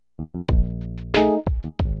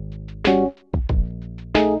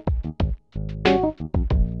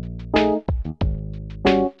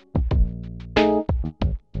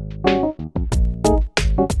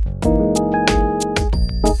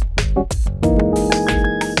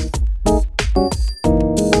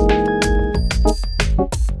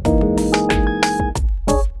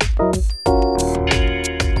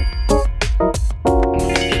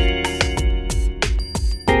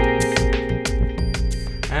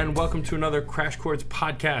To another Crash Chords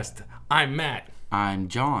podcast. I'm Matt. I'm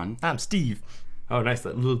John. I'm Steve. Oh, nice,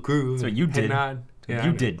 that little groove. So you did. Nod. Yeah,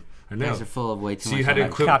 You did. I know. You guys are full of way too So much. you had to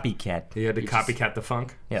Copycat. You had to copycat the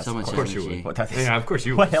funk. Yes, so much of course energy. you would. Yeah, of course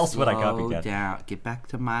you What would. else would I Slow copycat? down. Get back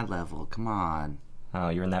to my level. Come on. Oh,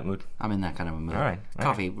 you're in that mood? I'm in that kind of a mood. All right.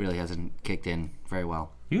 Coffee really hasn't kicked in very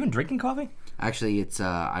well. You even drinking coffee? Actually, it's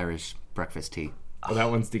Irish breakfast tea. Well,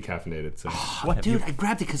 that one's decaffeinated, so What have Dude, you? I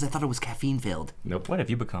grabbed it because I thought it was caffeine filled. nope. What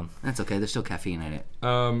have you become? That's okay. There's still caffeine in it.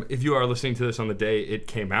 If you are listening to this on the day it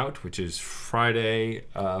came out, which is Friday,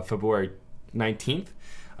 February 19th,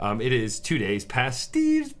 it is 2 days past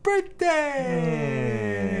Steve's birthday.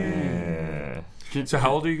 So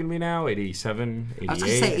how old are you going to be now? 87, 88? I was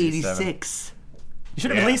going to say 86. You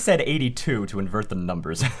should have at least said 82 to invert the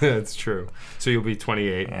numbers. That's true. So you'll be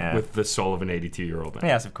 28 Yeah. with the soul of an 82-year-old man.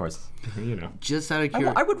 Yes, of course. You know. Just out of I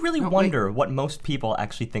curiosity. would really wonder what most people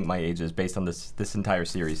actually think my age is based on this entire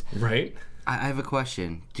series. Right? I have a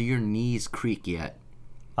question. Do your knees creak yet?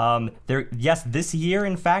 Yes, this year,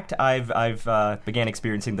 in fact, I've began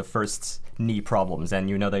experiencing the first knee problems, and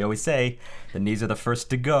they always say the knees are the first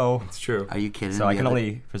to go. It's true. Are you kidding? So I The can other-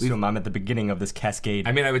 only presume I'm at the beginning of this cascade.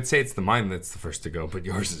 I mean, I would say it's the mine that's the first to go, but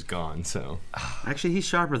yours is gone, so. Actually, he's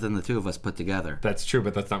sharper than the two of us put together. That's true,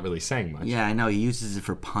 but that's not really saying much. Yeah, I know. He uses it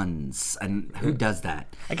for puns. And who does that?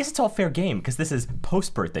 I guess it's all fair game because this is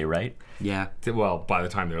post-birthday, right? Yeah. Well, by the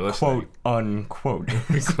time they're listening. Quote unquote.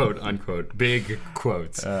 Quote, unquote. Big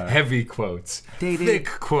quotes. Heavy quotes. Dated- thick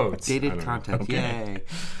quotes. I Dated don't know. content. Yay.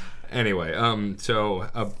 Anyway, so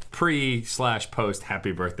a pre/post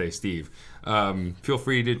happy birthday, Steve. Feel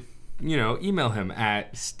free to, email him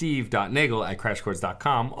at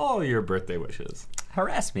steve.nagel@crashchords.com all your birthday wishes.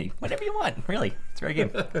 Harass me. Whatever you want. Really. It's fair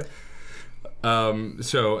game.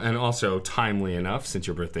 And also, timely enough, since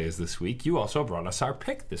your birthday is this week, you also brought us our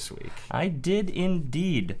pick this week. I did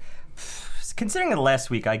indeed. Considering that last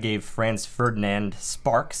week I gave Franz Ferdinand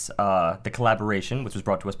Sparks, the collaboration, which was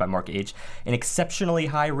brought to us by Mark H., an exceptionally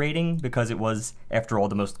high rating because it was, after all,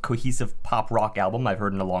 the most cohesive pop rock album I've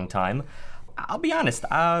heard in a long time. I'll be honest,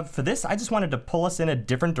 for this, I just wanted to pull us in a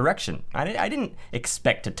different direction. I didn't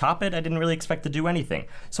expect to top it, I didn't really expect to do anything.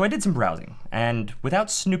 So I did some browsing, and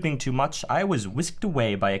without snooping too much, I was whisked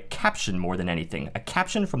away by a caption more than anything. A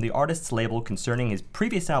caption from the artist's label concerning his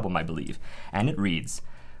previous album, I believe. And it reads,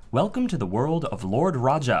 "Welcome to the world of Lord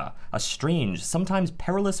Raja, a strange, sometimes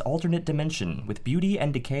perilous alternate dimension with beauty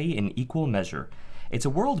and decay in equal measure. It's a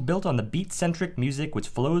world built on the beat-centric music which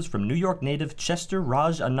flows from New York native Chester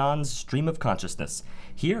Raj Anand's stream of consciousness.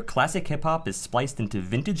 Here, classic hip-hop is spliced into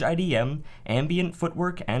vintage IDM, ambient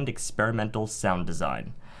footwork, and experimental sound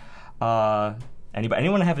design."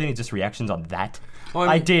 Anyone have any just reactions on that? Well,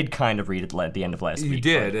 I did kind of read it at the end of last week. You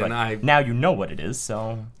did, but and now you know what it is,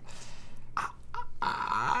 so...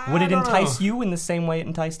 Would it entice you in the same way it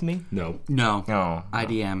enticed me? No. No. Oh,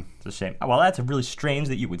 IDM. it's a shame. Well, that's really strange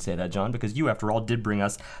that you would say that, John, because you, after all, did bring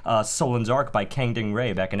us Solan's Ark by Kang Ding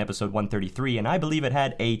Ray back in episode 133, and I believe it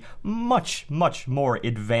had a much, much more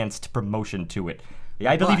advanced promotion to it.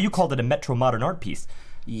 I believe you called it a Metro Modern art piece.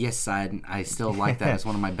 Yes, I still like that. It's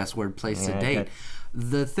one of my best wordplays to Yeah, date. good.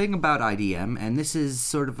 The thing about IDM, and this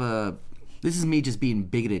is me just being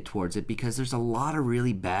bigoted towards it, because there's a lot of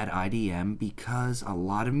really bad IDM because a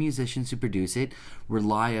lot of musicians who produce it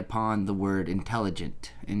rely upon the word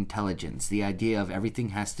intelligence, the idea of everything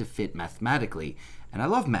has to fit mathematically. And I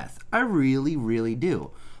love math. I really, really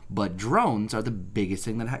do. But drones are the biggest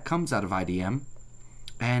thing that comes out of IDM.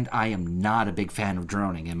 And I am not a big fan of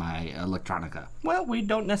droning in my electronica. Well, we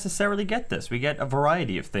don't necessarily get this. We get a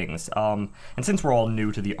variety of things. And since we're all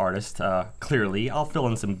new to the artist, clearly, I'll fill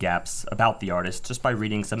in some gaps about the artist just by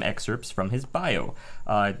reading some excerpts from his bio,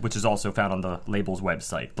 which is also found on the label's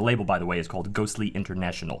website. The label, by the way, is called Ghostly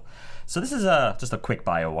International. So this is just a quick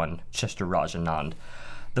bio on Chester Raj Anand.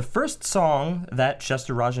 The first song that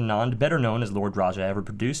Chester Raj Anand, better known as Lord Raja, ever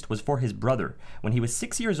produced was for his brother. When he was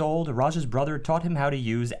 6 years old, Raja's brother taught him how to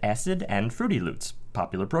use Acid and Fruity Loops,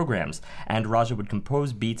 popular programs, and Raja would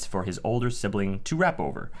compose beats for his older sibling to rap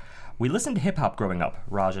over. "We listened to hip-hop growing up,"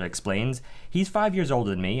 Raja explains. "He's 5 years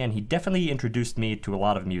older than me, and he definitely introduced me to a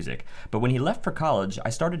lot of music. But when he left for college, I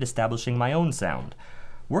started establishing my own sound.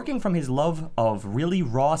 working from his love of really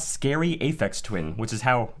raw, scary Aphex Twin, which is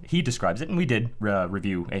how he describes it, and we did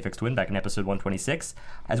review Aphex Twin back in episode 126,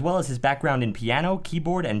 as well as his background in piano,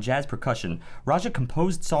 keyboard, and jazz percussion. Raja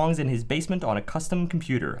composed songs in his basement on a custom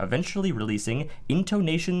computer, eventually releasing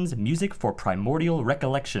Intonations Music for Primordial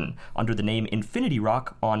Recollection under the name Infinity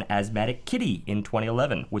Rock on Asthmatic Kitty in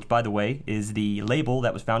 2011, which, by the way, is the label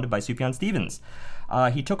that was founded by Sufjan Stevens.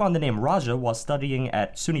 He took on the name Raja while studying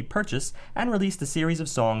at SUNY Purchase and released a series of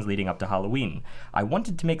songs leading up to Halloween. I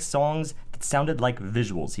wanted to make songs that sounded like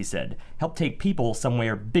visuals, he said. Help take people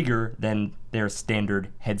somewhere bigger than their standard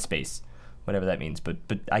headspace. Whatever that means. But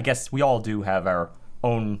I guess we all do have our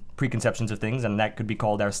own preconceptions of things, and that could be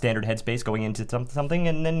called our standard headspace going into something,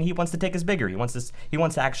 and then he wants to take us bigger. He wants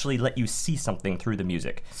to actually let you see something through the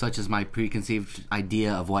music. Such as my preconceived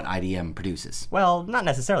idea of what IDM produces. Well, not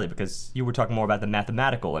necessarily, because you were talking more about the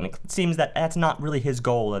mathematical, and it seems that that's not really his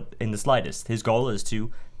goal in the slightest. His goal is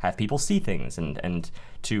to have people see things and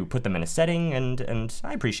to put them in a setting, and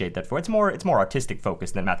I appreciate that. It's more artistic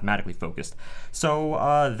focused than mathematically focused. So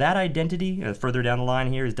that identity, further down the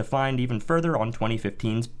line here, is defined even further on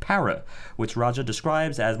 2015's Para, which Raja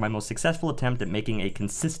describes as my most successful attempt at making a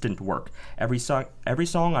consistent work. Every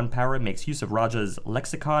song on Para makes use of Raja's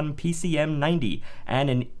Lexicon PCM 90 and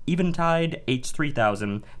an Eventide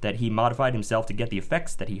H3000 that he modified himself to get the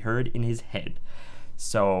effects that he heard in his head.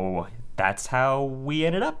 So that's how we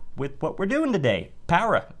ended up with what we're doing today,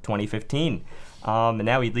 Para 2015. And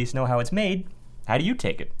now we at least know how it's made. How do you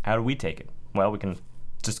take it? How do we take it? Well, we can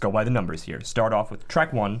just go by the numbers here. Start off with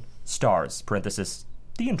track 1, Stars, parenthesis,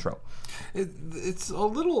 the intro. It's a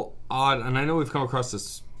little odd, and I know we've come across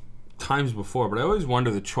this times before, but I always wonder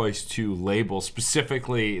the choice to label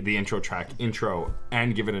specifically the intro track intro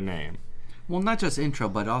and give it a name. Well, not just intro,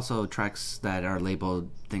 but also tracks that are labeled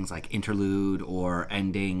things like interlude or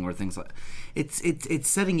ending or things like. It's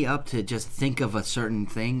setting you up to just think of a certain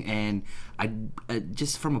thing, and I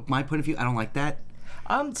just from my point of view, I don't like that.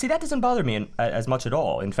 See, that doesn't bother me as much at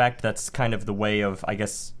all. In fact, that's kind of the way of, I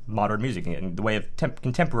guess, modern music and the way of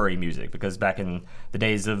contemporary music, because back in the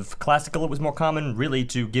days of classical, it was more common, really,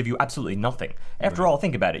 to give you absolutely nothing. After all,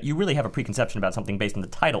 think about it. You really have a preconception about something based on the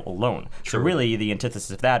title alone. True. So really, the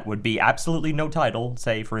antithesis of that would be absolutely no title.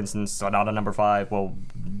 Say, for instance, Sonata Number 5, well,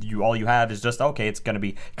 all you have is just, okay, it's going to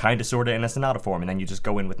be kind of, sort of in a sonata form, and then you just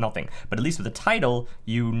go in with nothing. But at least with the title,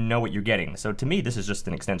 you know what you're getting. So to me, this is just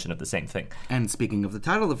an extension of the same thing. And speaking of the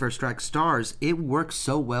title of the first track, Stars, it works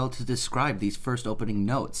so well to describe these first opening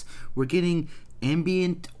notes. We're getting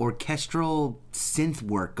ambient orchestral synth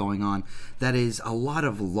work going on that is a lot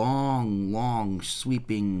of long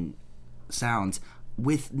sweeping sounds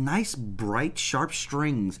with nice bright sharp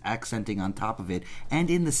strings accenting on top of it and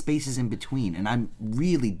in the spaces in between, and I'm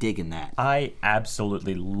really digging that. I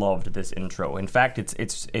absolutely loved this intro. In fact,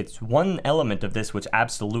 it's one element of this which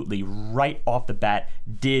absolutely right off the bat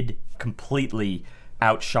did completely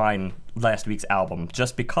outshine last week's album,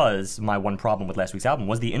 just because my one problem with last week's album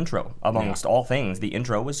was the intro. Amongst all things, the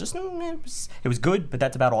intro was just, it was good, but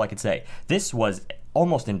that's about all I could say. This was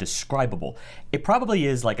almost indescribable. It probably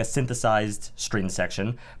is like a synthesized string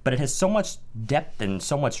section, but it has so much depth and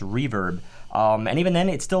so much reverb. And even then,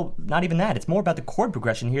 it's still not even that. It's more about the chord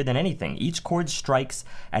progression here than anything. Each chord strikes,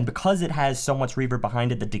 and because it has so much reverb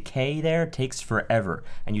behind it, the decay there takes forever,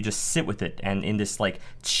 and you just sit with it, and in this like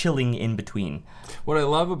chilling in between. What I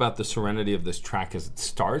love about the serenity of this track as it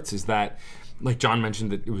starts is that, like John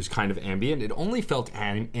mentioned, that it was kind of ambient. It only felt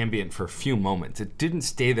ambient for a few moments. It didn't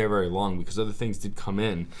stay there very long because other things did come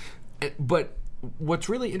in. But what's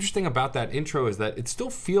really interesting about that intro is that it still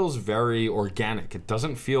feels very organic. It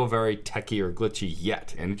doesn't feel very techy or glitchy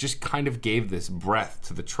yet. And it just kind of gave this breath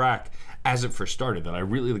to the track as it first started that I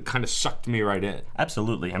really kind of sucked me right in.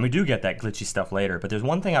 Absolutely. And we do get that glitchy stuff later. But there's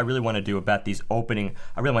one thing I really want to do about these opening,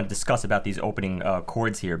 I really want to discuss about these opening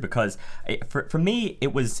chords here, because for me,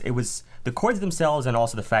 it was the chords themselves and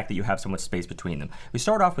also the fact that you have so much space between them. We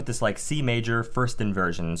start off with this like C major first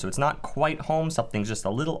inversion, so it's not quite home, something's just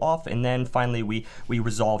a little off, and then finally we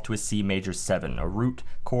resolve to a C major 7, a root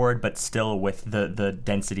chord, but still with the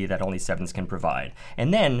density that only 7s can provide.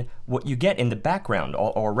 And then what you get in the background,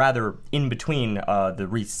 or rather in between the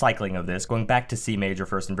recycling of this, going back to C major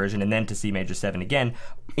first inversion and then to C major 7 again,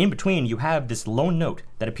 in between you have this lone note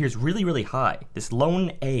that appears really, really high, this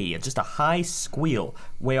lone A, just a high squeal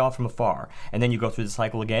way off from afar. And then you go through the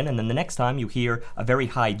cycle again, and then the next time you hear a very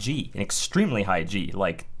high G, an extremely high G,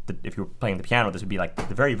 like if you were playing the piano, this would be like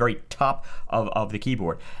the very, very top of the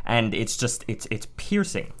keyboard. And it's just, it's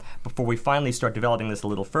piercing before we finally start developing this a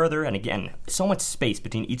little further. And again, so much space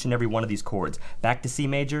between each and every one of these chords. Back to C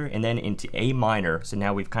major and then into A minor. So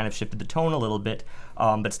now we've kind of shifted the tone a little bit,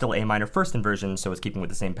 but still A minor first inversion, so it's keeping with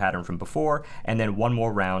the same pattern from before. And then one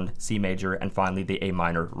more round, C major, and finally the A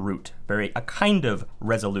minor root. A kind of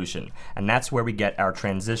resolution. And that's where we get our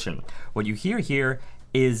transition. What you hear here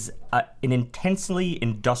is an intensely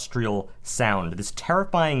industrial sound, this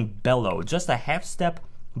terrifying bellow, just a half step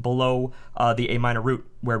below the A minor root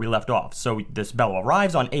where we left off. So this bellow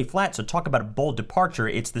arrives on A flat, so talk about a bold departure.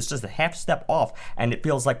 It's this just a half step off, and it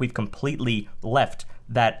feels like we've completely left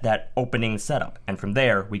that opening setup. And from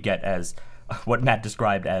there, we get as what Matt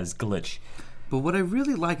described as glitch. But what I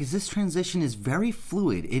really like is this transition is very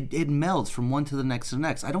fluid. It melds from one to the next to the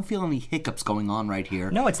next. I don't feel any hiccups going on right here.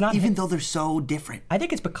 No, it's not. Even though they're so different. I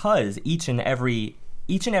think it's because each and every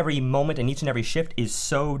moment and each and every shift is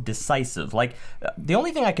so decisive. Like the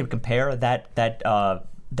only thing I could compare that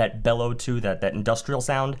bellow to, that industrial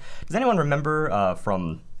sound. Does anyone remember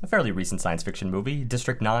from a fairly recent science fiction movie,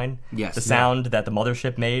 District 9? Yes. The sound that the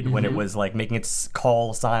mothership made when it was like making its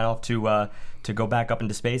call sign off to go back up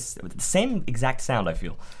into space. The same exact sound, I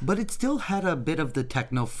feel. But it still had a bit of the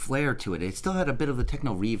techno flair to it. It still had a bit of the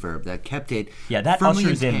techno reverb that kept it. Yeah, that firmly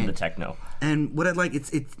ushers in intent. the techno. And what I like,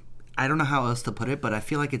 it's I don't know how else to put it, but I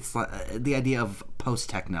feel like it's the idea of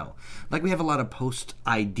post-techno. Like we have a lot of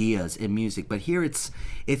post-ideas in music, but here it's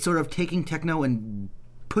sort of taking techno and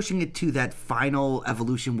pushing it to that final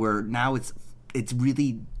evolution where now it's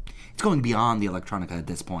going beyond the electronica at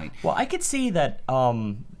this point. Well, I could see that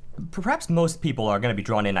perhaps most people are going to be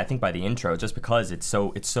drawn in, I think, by the intro, just because it's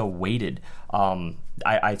so weighted.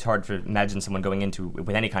 It's hard to imagine someone going into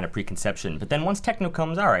with any kind of preconception. But then once techno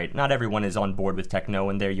comes, all right, not everyone is on board with techno,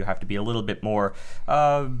 and there you have to be a little bit more,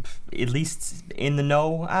 at least in the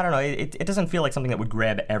know. I don't know. It doesn't feel like something that would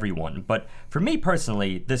grab everyone. But for me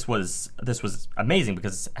personally, this was amazing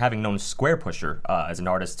because having known Squarepusher as an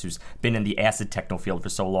artist who's been in the acid techno field for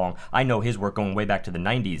so long, I know his work going way back to the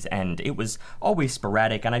 90s, and it was always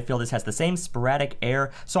sporadic, and I feel this has the same sporadic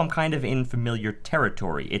air, so I'm kind of in familiar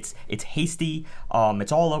territory. It's hasty,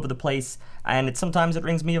 it's all over the place, and sometimes it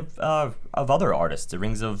rings me of other artists. It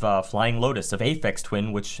rings of Flying Lotus, of Aphex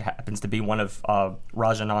Twin, which happens to be one of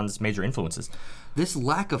Rajanan's major influences. This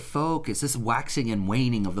lack of focus, this waxing and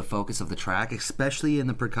waning of the focus of the track, especially in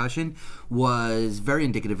the percussion, was very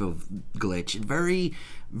indicative of Glitch. Very,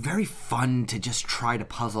 very fun to just try to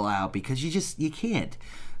puzzle out because you can't.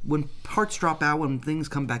 When parts drop out, when things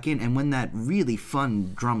come back in, and when that really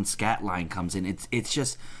fun drum scat line comes in, it's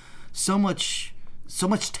just so much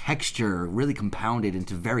texture really compounded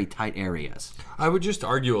into very tight areas. I would just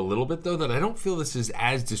argue a little bit, though, that I don't feel this is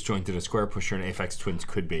as disjointed as Squarepusher and Aphex Twins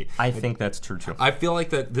could be. I think that's true, too. I feel like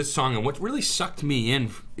that this song, and what really sucked me in,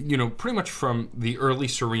 pretty much from the early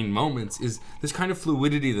Serene moments, is this kind of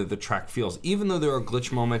fluidity that the track feels. Even though there are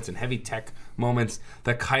glitch moments and heavy tech moments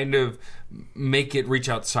that kind of make it reach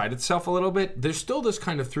outside itself a little bit, there's still this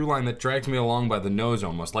kind of through line that drags me along by the nose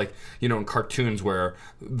almost. Like, in cartoons where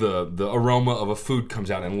the aroma of a food comes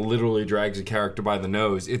out and literally drags a character by the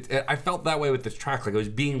nose. I felt that way with this track, like I was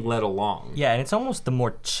being led along. Yeah, and it's almost the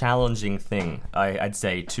more challenging thing, I'd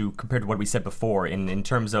say, compared to what we said before in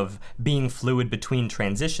terms of being fluid between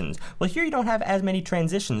transitions. Well, here you don't have as many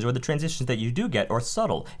transitions, or the transitions that you do get are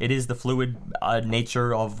subtle. It is the fluid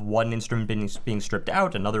nature of one instrument being stripped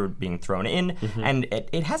out, another being thrown in, and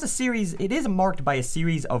it has a series, it is marked by a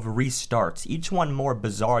series of restarts, each one more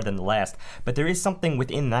bizarre than the last, but there is something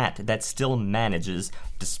within that still manages,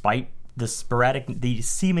 despite the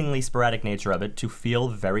seemingly sporadic nature of it, to feel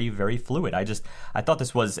very, very fluid. I thought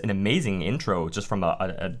this was an amazing intro just from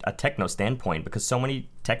a techno standpoint, because so many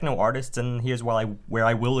techno artists, and here's where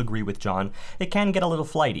I will agree with John, it can get a little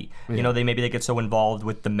flighty. Yeah. They get so involved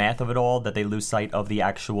with the math of it all that they lose sight of the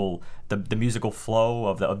actual the musical flow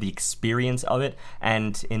of the experience of it.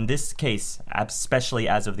 And in this case, especially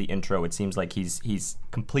as of the intro, it seems like he's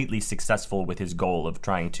completely successful with his goal of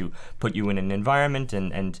trying to put you in an environment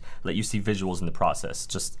and let you see visuals in the process.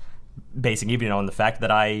 Just basing even on the fact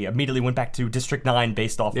that I immediately went back to District 9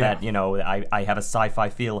 based off that, I have a sci-fi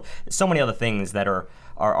feel. So many other things that are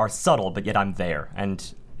subtle, but yet I'm there.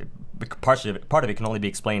 And part of it can only be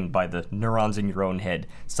explained by the neurons in your own head.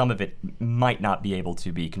 Some of it might not be able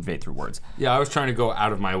to be conveyed through words. Yeah, I was trying to go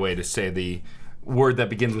out of my way to say word that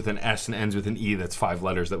begins with an S and ends with an E that's 5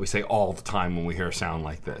 letters that we say all the time when we hear a sound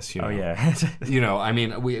like this. You know? Oh, yeah. I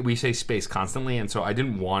mean, we say space constantly, and so I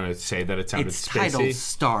didn't want to say that it sounded It's spacey. titled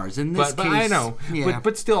Stars. In this But case, I know. Yeah.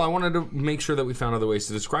 But still, I wanted to make sure that we found other ways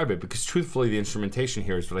to describe it, because truthfully, the instrumentation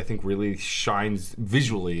here is what I think really shines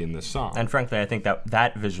visually in this song. And frankly, I think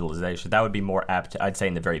that visualization, that would be more apt, I'd say,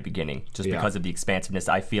 in the very beginning, just Yeah. because of the expansiveness.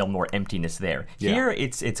 I feel more emptiness there. Yeah. Here,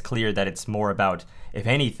 it's clear that it's more about, if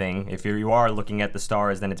anything, if you are looking at the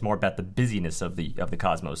stars, then it's more about the busyness of the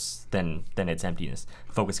cosmos than its emptiness,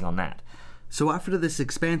 focusing on that. So after this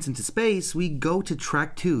expanse into space, we go to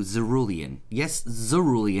track 2, Cerulean. Yes,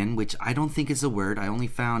 Cerulean, which I don't think is a word. I only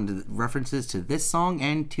found references to this song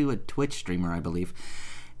and to a Twitch streamer, I believe.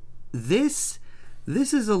 This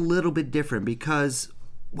is a little bit different because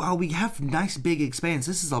while we have nice big expanse,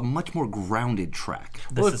 this is a much more grounded track.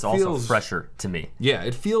 This Well, it is also feels- fresher to me. Yeah,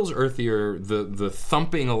 it feels earthier. The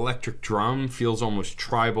thumping electric drum feels almost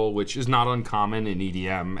tribal, which is not uncommon in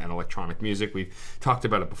EDM and electronic music. We've talked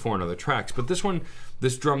about it before in other tracks, but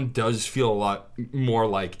this drum does feel a lot more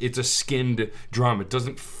like it's a skinned drum. It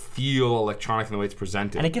doesn't feel electronic in the way it's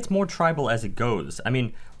presented. And it gets more tribal as it goes. I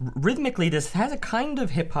mean, rhythmically, this has a kind of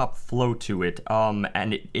hip-hop flow to it,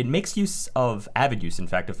 and it makes use of, avid use, in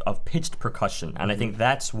fact, of pitched percussion. And I think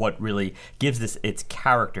that's what really gives this its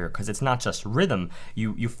character, because it's not just rhythm.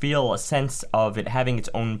 You feel a sense of it having its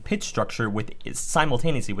own pitch structure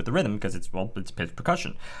simultaneously with the rhythm, because it's pitched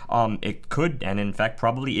percussion. It could, and in fact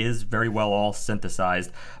probably is, very well all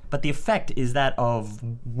synthesized. But the effect is that of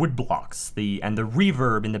wood blocks, and the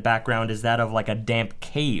reverb in the background is that of like a damp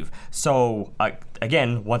cave. So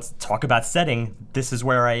again, once talk about setting, this is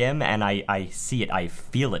where I am, and I see it, I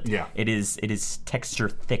feel it. Yeah. It is texture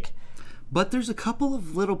thick. But there's a couple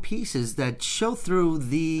of little pieces that show through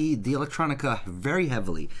the electronica very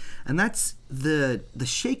heavily, and that's the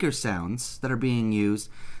shaker sounds that are being used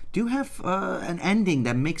do have an ending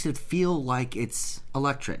that makes it feel like it's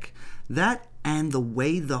electric. That and the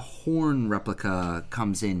way the horn replica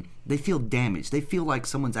comes in, they feel damaged. They feel like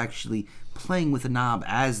someone's actually playing with a knob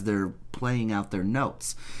as they're playing out their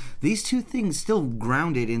notes. These two things still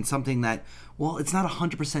grounded in something that, well, it's not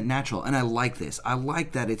 100% natural, and I like this. I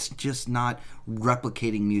like that it's just not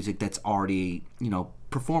replicating music that's already,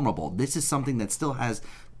 performable. This is something that still has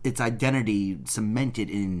its identity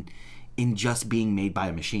cemented in just being made by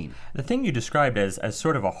a machine. The thing you described as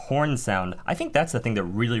sort of a horn sound, I think that's the thing that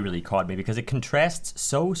really, really caught me, because it contrasts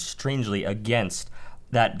so strangely against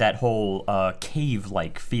that whole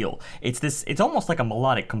cave-like feel. It's almost like a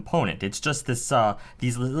melodic component. It's just these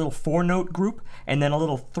little 4-note group and then a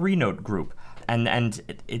little 3-note group, and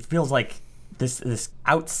it feels like this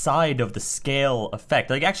outside of the scale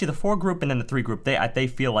effect. Like actually the 4 group and then the 3 group, they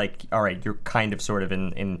feel like, all right, you're kind of sort of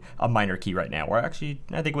in a minor key right now, or actually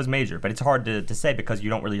I think it was major, but it's hard to say because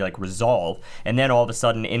you don't really like resolve. And then all of a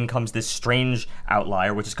sudden in comes this strange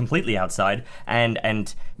outlier, which is completely outside,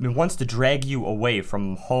 and wants to drag you away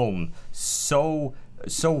from home so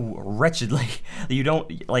wretchedly that you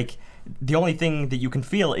don't like. The only thing that you can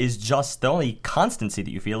feel is just, the only constancy that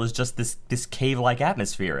you feel is just this cave-like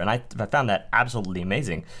atmosphere, and I found that absolutely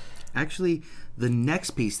amazing. Actually, the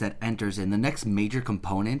next piece that enters in, the next major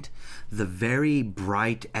component, the very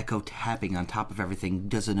bright echo tapping on top of everything,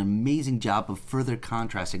 does an amazing job of further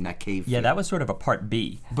contrasting that cave Yeah, feel. that was sort of a part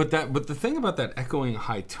B. But the thing about that echoing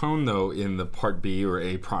high tone, though, in the part B or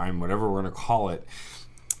A prime, whatever we're going to call it,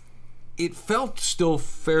 it felt still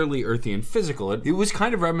fairly earthy and physical. It was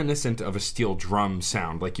kind of reminiscent of a steel drum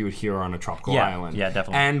sound, like you would hear on a tropical island. Yeah,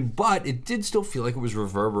 definitely. But it did still feel like it was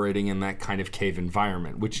reverberating in that kind of cave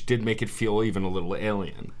environment, which did make it feel even a little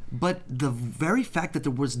alien. But the very fact that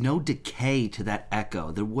there was no decay to that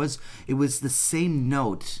echo, it was the same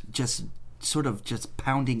note, just sort of just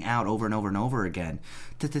pounding out over and over and over again,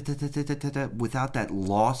 without that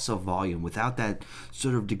loss of volume, without that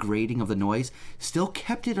sort of degrading of the noise, still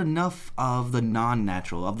kept it enough of the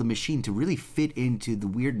non-natural, of the machine, to really fit into the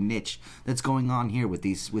weird niche that's going on here with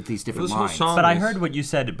these different This whole lines. song But I is- heard what you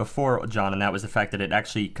said before, John, and that was the fact that it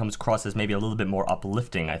actually comes across as maybe a little bit more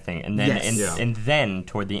uplifting, I think. And then, Yes. Yeah. and then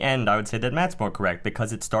toward the end, I would say that Matt's more correct,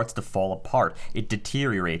 because it starts to fall apart. It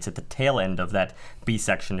deteriorates at the tail end of that B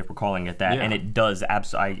section, if we're calling it that, Yeah. and it does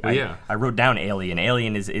absolutely. Yeah. I wrote down Alien.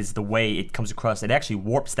 Alien is the way it comes across. It actually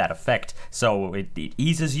warps that effect, so it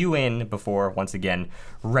eases you in before, once again,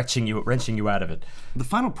 wrenching you out of it. The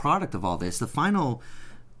final product of all this,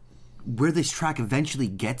 where this track eventually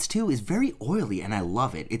gets to, is very oily, and I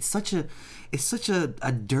love it. It's such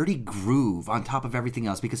a dirty groove on top of everything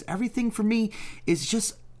else, because everything for me is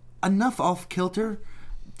just enough off kilter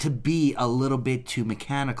to be a little bit too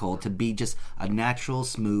mechanical, to be just a natural,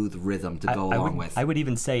 smooth rhythm to go along with. I would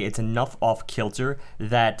even say it's enough off kilter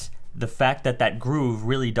that the fact that groove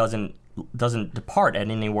really doesn't depart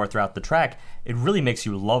anywhere throughout the track, it really makes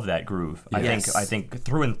you love that groove. Yes. I think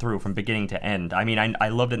through and through, from beginning to end. I mean, I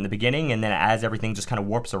loved it in the beginning, and then as everything just kind of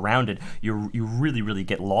warps around it, you really, really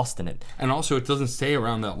get lost in it. And also, it doesn't stay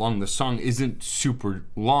around that long. The song isn't super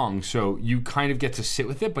long, so you kind of get to sit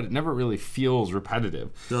with it, but it never really feels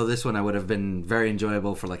repetitive. So this one I would have been very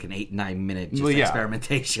enjoyable for like an 8-9 minute just Well, yeah.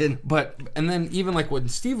 experimentation. And then even like what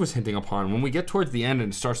Steve was hinting upon, when we get towards the end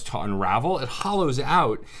and it starts to unravel, it hollows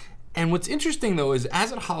out. And what's interesting, though, is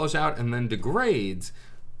as it hollows out and then degrades,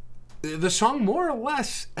 the song more or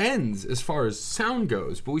less ends as far as sound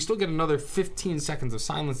goes, but we still get another 15 seconds of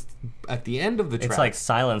silence at the end of the track. It's like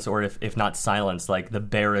silence, or if not silence, like the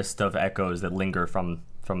barest of echoes that linger from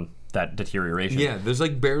that deterioration. Yeah, there's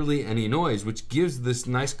like barely any noise, which gives this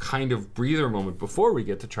nice kind of breather moment before we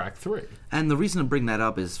get to track 3. And the reason to bring that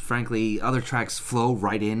up is, frankly, other tracks flow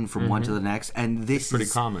right in from one to the next, and this pretty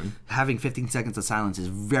is common. Having 15 seconds of silence is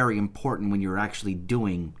very important when you're actually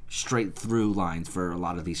doing straight through lines for a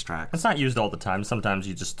lot of these tracks. It's not used all the time. Sometimes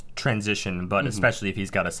you just transition, but especially if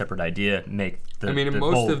he's got a separate idea, make the in the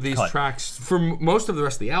most bold of these cut. tracks, for most of the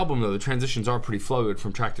rest of the album, though, the transitions are pretty fluid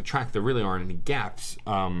from track to track. There really aren't any gaps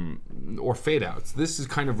or fade outs. This is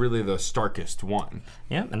kind of really the starkest one.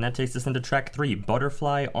 Yeah, and that takes us into track 3,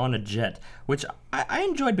 Butterfly on a Jet, which I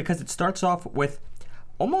enjoyed because it starts off with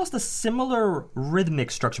almost a similar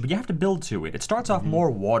rhythmic structure, but you have to build to it. It starts off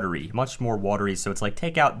more watery, much more watery, so it's like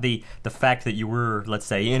take out the fact that you were, let's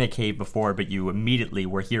say, in a cave before, but you immediately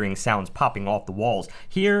were hearing sounds popping off the walls.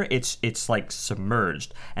 Here, it's like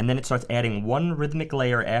submerged, and then it starts adding one rhythmic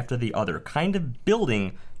layer after the other, kind of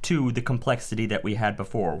building to the complexity that we had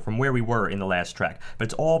before, from where we were in the last track. But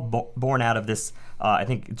it's all born out of this, I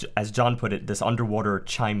think, as John put it, this underwater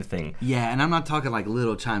chime thing. Yeah, and I'm not talking like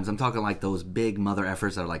little chimes. I'm talking like those big mother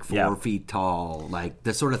effers that are like 4 feet tall, like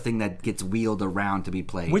the sort of thing that gets wheeled around to be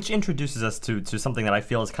played. Which introduces us to something that I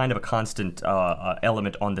feel is kind of a constant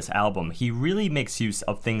element on this album. He really makes use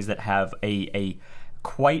of things that have a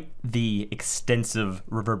quite the extensive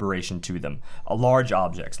reverberation to them. Large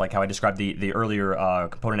objects, like how I described the earlier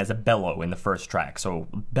component as a bellow in the first track. So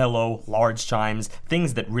bellow, large chimes,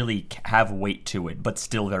 things that really have weight to it, but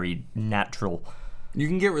still very natural. You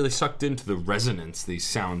can get really sucked into the resonance these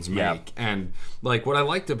sounds make. And like what I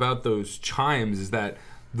liked about those chimes is that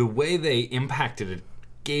the way they impacted it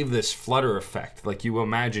gave this flutter effect. Like you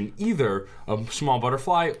imagine either a small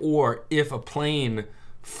butterfly or if a plane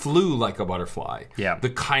flew like a butterfly. Yeah.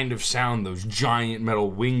 The kind of sound those giant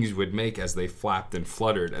metal wings would make as they flapped and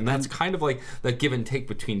fluttered. And that's kind of like that give and take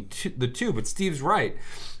between the two. But Steve's right.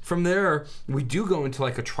 From there, we do go into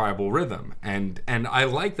like a tribal rhythm. And I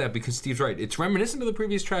like that because Steve's right. It's reminiscent of the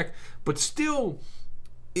previous track, but still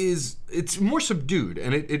it's more subdued,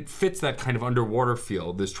 and it fits that kind of underwater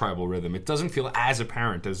feel, this tribal rhythm. It doesn't feel as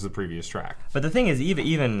apparent as the previous track. But the thing is,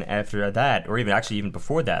 even after that, or even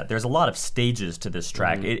before that, there's a lot of stages to this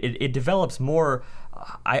track. It develops more,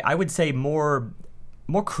 I would say, more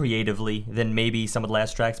creatively than maybe some of the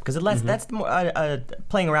last tracks, because that's the more,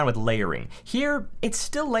 playing around with layering. Here, it's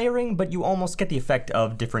still layering, but you almost get the effect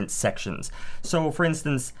of different sections. So, for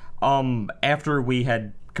instance, after we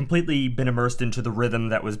had completely been immersed into the rhythm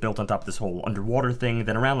that was built on top of this whole underwater thing,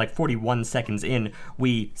 then around like 41 seconds in,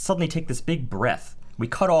 we suddenly take this big breath. We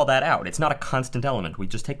cut all that out. It's not a constant element. We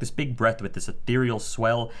just take this big breath with this ethereal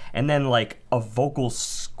swell, and then like a vocal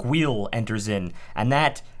squeal enters in, and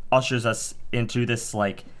that ushers us into this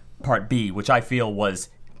like part B, which I feel was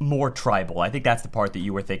more tribal. I think that's the part that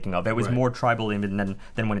you were thinking of. It was more tribal even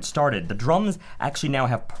than when it started. The drums actually now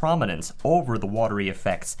have prominence over the watery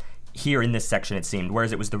effects here in this section, it seemed,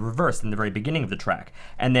 whereas it was the reverse in the very beginning of the track.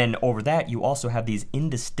 And then over that, you also have these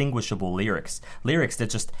indistinguishable lyrics that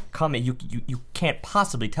just come. You can't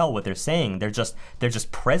possibly tell what they're saying. They're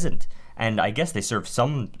just present, and I guess they serve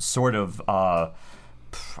some sort of I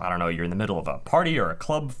don't know. You're in the middle of a party or a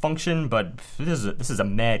club function, but this is a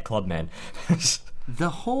mad club, man. The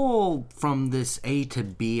whole from this A to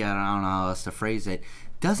B, I don't know how else to phrase it,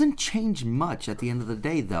 doesn't change much at the end of the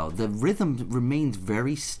day, though. The rhythm remains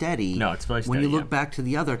very steady. No, it's very steady. When you look back to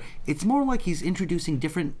the other, it's more like he's introducing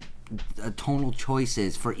different tonal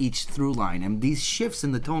choices for each through line, and these shifts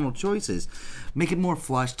in the tonal choices make it more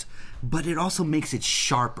flushed, but it also makes it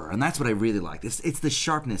sharper, and that's what I really like. It's the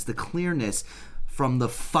sharpness, the clearness from the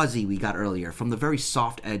fuzzy we got earlier, from the very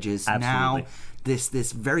soft edges. Absolutely. Now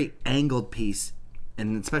this very angled piece,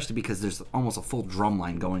 and especially because there's almost a full drum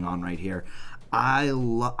line going on right here.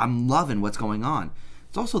 I'm loving what's going on.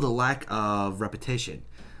 It's also the lack of repetition.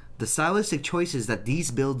 the stylistic choices that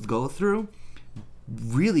these builds go through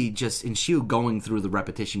really just ensue going through the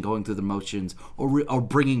repetition, going through the motions, or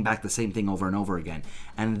bringing back the same thing over and over again.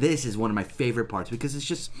 And this is one of my favorite parts because it's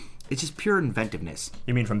just pure inventiveness.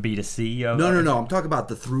 You mean from B to C? No. I'm talking about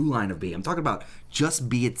the through line of B. I'm talking about just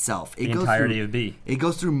B itself. The entirety of B. It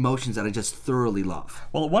goes through motions that I just thoroughly love.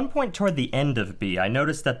 Well, at one point toward the end of B, I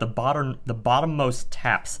noticed that the bottommost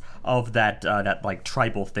taps of that like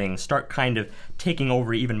tribal thing start kind of taking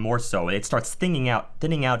over even more so. It starts thinning out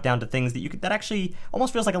down to things that actually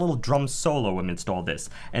almost feels like a little drum solo amidst all this.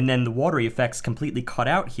 And then the watery effects completely cut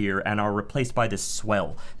out here and are replaced by this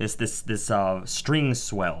swell, this string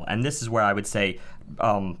swell. And this is where I would say,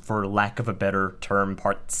 for lack of a better term,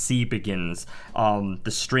 part C begins.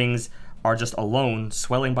 The strings are just alone,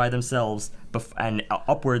 swelling by themselves, and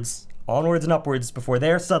onwards and upwards before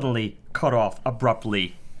they're suddenly cut off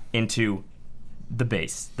abruptly into the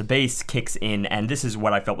bass. The bass kicks in, and this is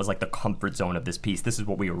what I felt was like the comfort zone of this piece. This is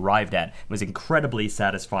what we arrived at. It was incredibly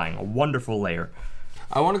satisfying, a wonderful layer.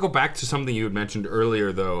 I want to go back to something you had mentioned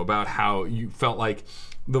earlier, though, about how you felt like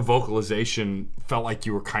the vocalization felt like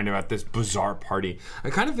you were kind of at this bizarre party. I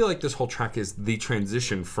kind of feel like this whole track is the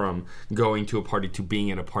transition from going to a party to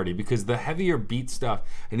being at a party, because the heavier beat stuff,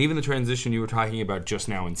 and even the transition you were talking about just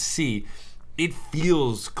now in C, it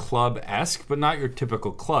feels club-esque, but not your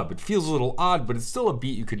typical club. It feels a little odd, but it's still a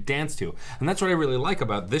beat you could dance to. And that's what I really like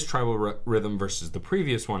about this tribal rhythm versus the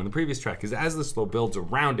previous one. And the previous track is as the slow builds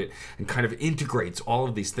around it and kind of integrates all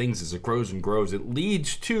of these things as it grows and grows, it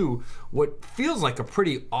leads to what feels like a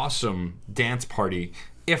pretty awesome dance party,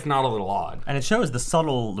 if not a little odd. And it shows the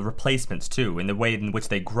subtle replacements too, in the way in which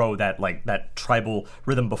they grow that tribal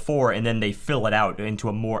rhythm before, and then they fill it out into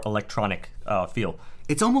a more electronic feel.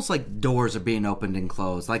 It's almost like doors are being opened and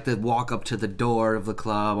closed, like the walk up to the door of the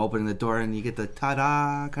club, opening the door, and you get the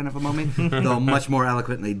ta-da kind of a moment, though much more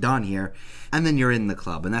eloquently done here. And then you're in the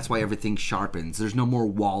club, and that's why everything sharpens. There's no more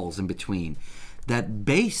walls in between. That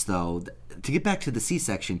bass, though, to get back to the C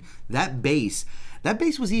section, that bass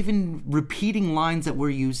was even repeating lines that were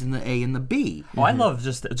used in the A and the B. Oh, I love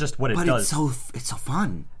just what it does. But it's so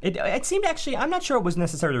fun. It seemed actually, I'm not sure it was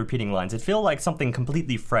necessarily repeating lines. It felt like something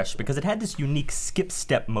completely fresh because it had this unique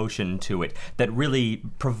skip-step motion to it that really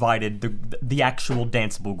provided the actual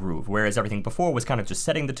danceable groove, whereas everything before was kind of just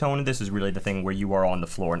setting the tone, and this is really the thing where you are on the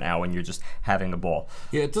floor now and you're just having a ball.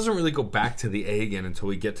 Yeah, it doesn't really go back to the A again until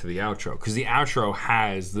we get to the outro, because the outro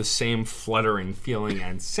has the same fluttering feeling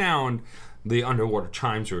and sound. The underwater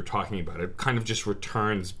chimes we were talking about, it kind of just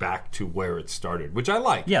returns back to where it started, which I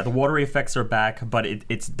like. Yeah, the watery effects are back, but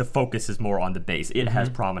it's the focus is more on the bass. It has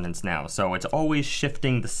prominence now, so it's always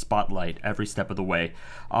shifting the spotlight every step of the way.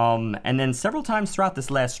 And then several times throughout this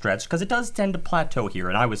last stretch, because it does tend to plateau here,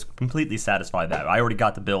 and I was completely satisfied that I already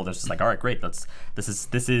got the build. And it's just like, all right, great, this is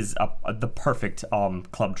the perfect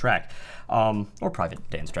club track. Or private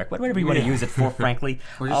dance track, whatever you want to use it for, frankly.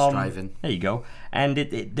 Or just driving. There you go. And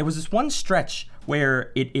there was this one stretch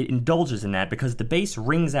where it indulges in that because the bass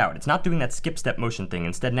rings out. It's not doing that skip-step motion thing.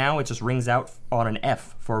 Instead, now it just rings out on an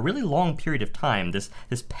F for a really long period of time, this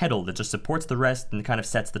pedal that just supports the rest and kind of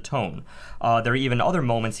sets the tone. There are even other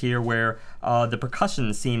moments here where the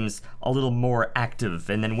percussion seems a little more active,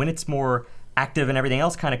 and then when it's more active and everything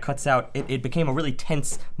else kind of cuts out, it became a really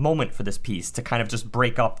tense moment for this piece to kind of just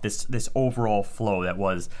break up this overall flow that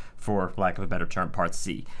was, for lack of a better term, part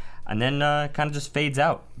C. And then kind of just fades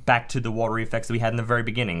out back to the watery effects that we had in the very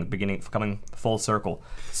beginning coming full circle.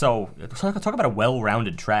 So talk about a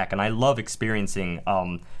well-rounded track, and I love experiencing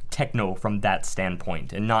techno from that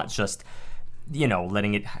standpoint and not just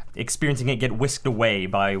experiencing it get whisked away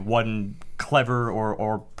by one clever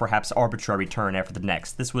or perhaps arbitrary turn after the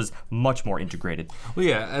next. This was much more integrated. Well,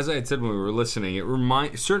 yeah, as I had said when we were listening,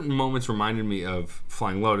 certain moments reminded me of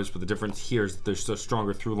Flying Lotus, but the difference here is that there's a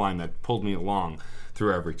stronger through line that pulled me along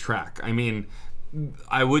through every track. I mean,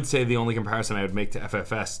 I would say the only comparison I would make to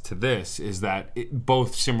FFS to this is that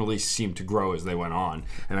both similarly seemed to grow as they went on,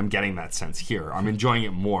 and I'm getting that sense here. I'm enjoying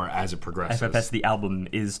it more as it progresses. FFS, the album,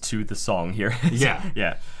 is to the song here. Yeah.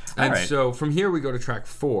 Yeah. And so from here we go to track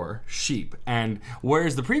 4, Sheep. And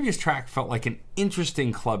whereas the previous track felt like an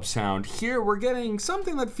interesting club sound, here we're getting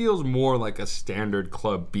something that feels more like a standard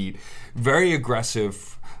club beat. Very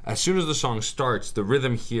aggressive. As soon as the song starts, the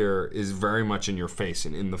rhythm here is very much in your face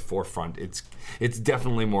and in the forefront. It's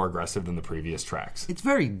definitely more aggressive than the previous tracks. It's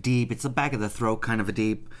very deep. It's the back of the throat kind of a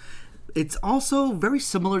deep. it's also very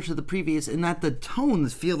similar to the previous in that the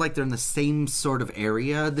tones feel like they're in the same sort of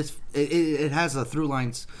area. It has a through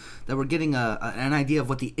lines that we're getting an idea of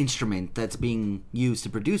what the instrument that's being used to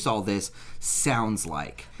produce all this sounds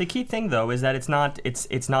like. The key thing, though, is that it's not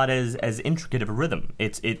as intricate of a rhythm.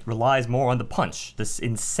 It relies more on the punch, this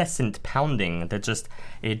incessant pounding that just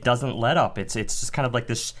it doesn't let up. It's just kind of like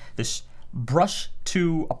this brush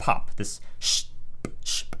to a pop, this sh,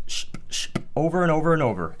 sh, sh, sh, over and over and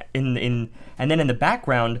over. And then in the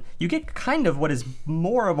background, you get kind of what is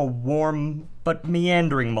more of a warm but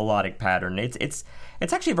meandering melodic pattern. It's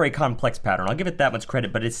actually a very complex pattern. I'll give it that much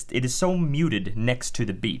credit, but it is so muted next to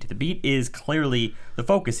the beat. The beat is clearly the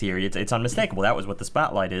focus here. It's unmistakable. That was what the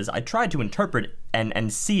spotlight is. I tried to interpret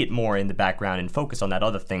and see it more in the background and focus on that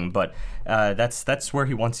other thing, but that's where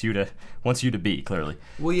he wants you to be, clearly.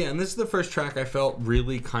 Well, yeah, and this is the first track I felt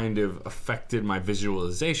really kind of affected my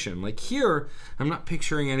visualization. Like here, I'm not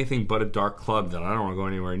picturing anything but a dark club that I don't want to go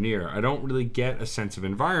anywhere near. I don't really get a sense of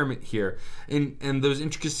environment here. And those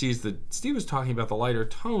intricacies that Steve was talking about, the lighter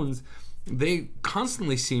tones, they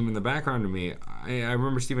constantly seem in the background to me. I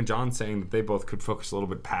remember Steve and John saying that they both could focus a little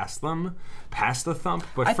bit past the thump,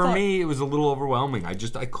 but for me it was a little overwhelming. I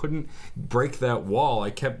couldn't break that wall. I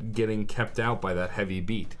kept getting kept out by that heavy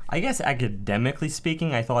beat. I guess academically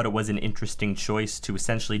speaking, I thought it was an interesting choice to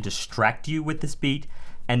essentially distract you with this beat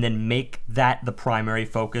and then make that the primary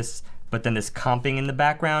focus. But then this comping in the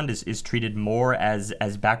background is treated more as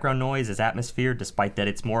background noise, as atmosphere, despite that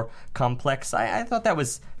it's more complex. I thought that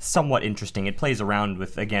was somewhat interesting. It plays around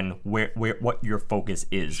with, again, where what your focus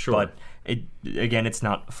is. Sure. But it's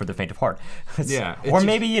not for the faint of heart. Yeah. Or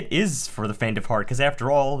maybe it is for the faint of heart, because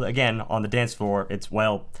after all, again, on the dance floor,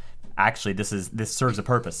 actually, this serves a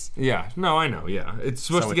purpose. Yeah, no, I know, yeah. It's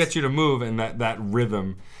supposed to get you to move, and that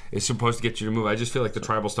rhythm is supposed to get you to move. I just feel like the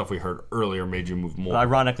tribal stuff we heard earlier made you move more.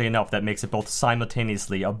 Ironically enough, that makes it both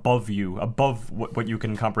simultaneously above what you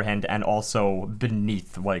can comprehend, and also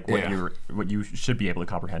beneath what you should be able to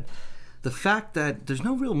comprehend. The fact that there's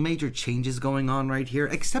no real major changes going on right here,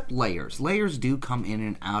 except layers. Layers do come in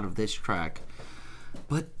and out of this track,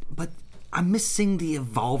 but I'm missing the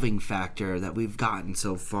evolving factor that we've gotten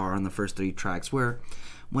so far on the first three tracks, where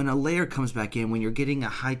when a layer comes back in, when you're getting a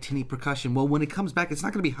high tinny percussion, well, when it comes back, it's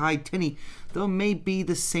not going to be high tinny, though it may be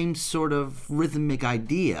the same sort of rhythmic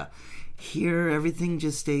idea. Here, everything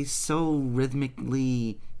just stays so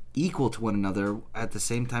rhythmically equal to one another at the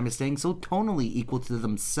same time as staying so tonally equal to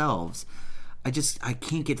themselves. I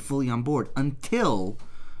can't get fully on board until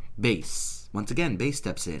bass. Once again, bass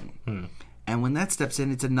steps in. And when that steps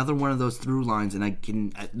in, it's another one of those through lines.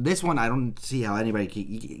 And this one, I don't see how anybody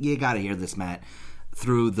you got to hear this, Matt,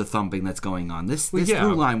 through the thumping that's going on. This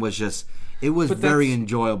through line was just, it was very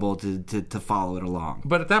enjoyable to follow it along.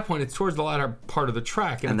 But at that point, it's towards the latter part of the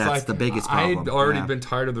track. And it's that's like, the biggest problem. I had already been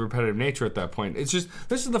tired of the repetitive nature at that point. It's just,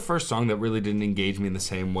 this is the first song that really didn't engage me in the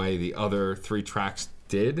same way the other three tracks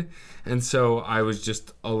did, and so I was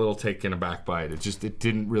just a little taken aback by it. It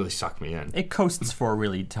didn't really suck me in. It coasts for a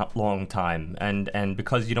really long time, and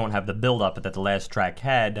because you don't have the build up that the last track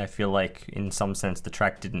had, I feel like in some sense the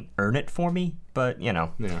track didn't earn it for me. But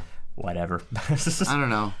whatever. I don't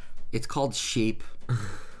know. It's called Sheep.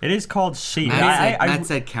 It is called Sheep. Matt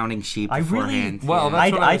said counting sheep beforehand. Well,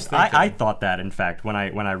 that's what I was thinking. I thought that, in fact, when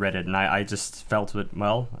I read it, and I just felt it.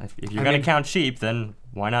 Well, if you're going to count sheep, then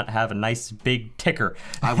why not have a nice big ticker?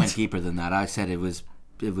 I went deeper than that. I said it was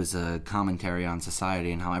a commentary on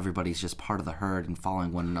society and how everybody's just part of the herd and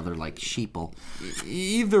following one another like sheeple.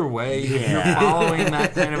 Either way, if you're following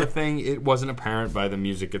that kind of a thing, it wasn't apparent by the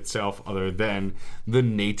music itself other than the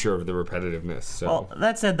nature of the repetitiveness. So. Well,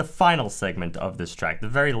 that said, the final segment of this track, the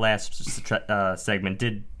very last segment,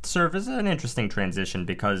 did serve as an interesting transition,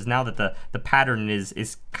 because now that the pattern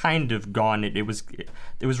is kind of gone, it was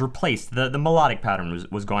replaced. The melodic pattern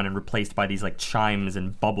was gone and replaced by these like chimes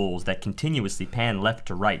and bubbles that continuously pan left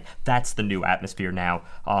to right. That's the new atmosphere now,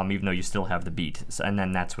 even though you still have the beat. And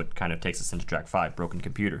then that's what kind of takes us into track 5, Broken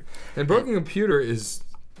Computer. And Broken Computer is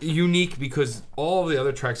unique because all the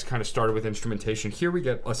other tracks kind of started with instrumentation. Here we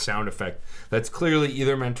get a sound effect that's clearly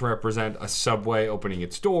either meant to represent a subway opening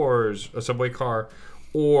its doors, a subway car,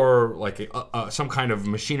 or like some kind of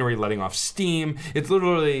machinery letting off steam. It's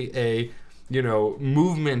literally a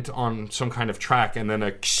movement on some kind of track, and then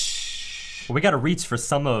a Well, we got to reach for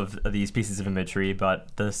some of these pieces of imagery, but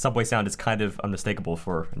the subway sound is kind of unmistakable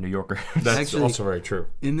for a New Yorker. That's Actually, also very true.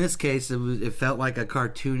 In this case, it felt like a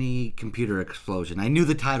cartoony computer explosion. I knew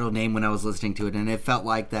the title name when I was listening to it, and it felt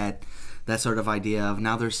like that sort of idea of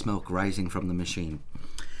now there's smoke rising from the machine.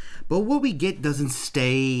 But what we get doesn't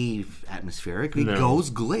stay atmospheric. It goes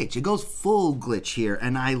glitch. It goes full glitch here,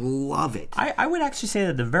 and I love it. I would actually say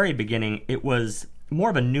that at the very beginning, it was more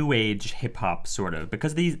of a new age hip hop sort of,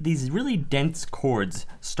 because these really dense chords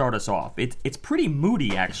start us off. It's pretty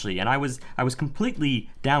moody actually, and I was completely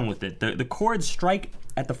down with it. The chords strike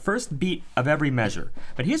at the first beat of every measure.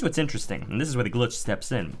 But here's what's interesting, and this is where the glitch steps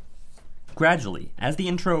in. Gradually, as the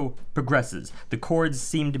intro progresses, the chords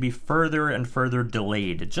seem to be further and further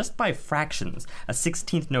delayed, just by fractions. A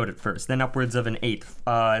 16th note at first, then upwards of an 8th.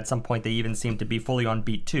 At some point, they even seem to be fully on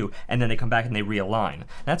beat 2, and then they come back and they realign.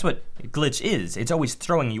 That's what glitch is. It's always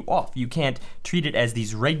throwing you off. You can't treat it as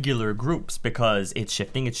these regular groups, because it's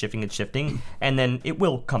shifting, and then it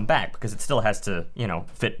will come back, because it still has to,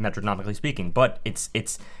 fit metronomically speaking. But it's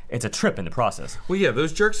a trip in the process. Well, yeah,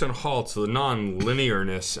 those jerks and halts, the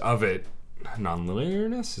non-linearness of it.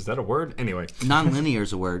 Non-linearness? Is that a word? Anyway. Non-linear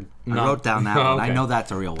is a word. I wrote down that one. Okay. I know that's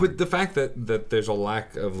a real word. But the fact that there's a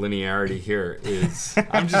lack of linearity here is...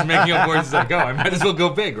 I'm just making up words as I go. I might as well go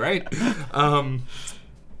big, right?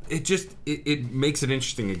 It makes it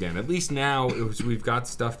interesting again. At least now we've got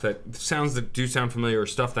stuff that do sound familiar, or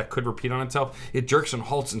stuff that could repeat on itself. It jerks and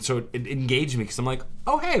halts, and so it engaged me, because I'm like,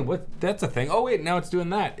 oh hey, that's a thing. Oh wait, now it's doing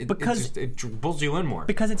that. It pulls you in more.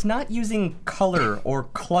 Because it's not using color or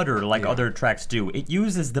clutter like other tracks do. It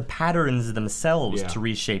uses the patterns themselves to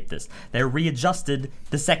reshape this. They're readjusted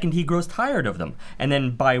the second he grows tired of them, and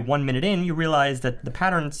then by 1 minute in, you realize that the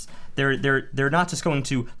patterns. They're not just going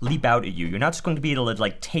to leap out at you. You're not just going to be able to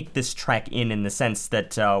take this track in the sense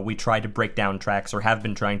that we try to break down tracks, or have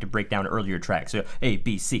been trying to break down earlier tracks. So A,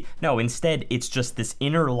 B, C. No, instead it's just this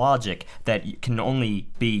inner logic that can only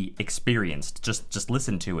be experienced. Just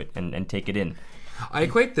listen to it and take it in. I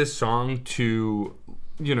equate this song to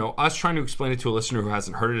us trying to explain it to a listener who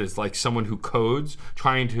hasn't heard it is like someone who codes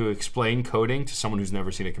trying to explain coding to someone who's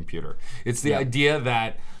never seen a computer. It's the idea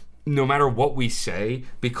that no matter what we say,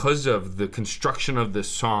 because of the construction of this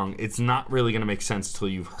song, it's not really going to make sense till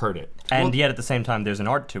you've heard it. And yet at the same time, there's an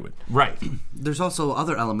art to it. Right. There's also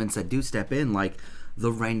other elements that do step in, like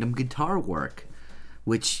the random guitar work,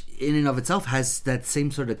 which in and of itself has that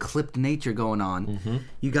same sort of clipped nature going on. Mm-hmm.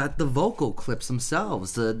 You got the vocal clips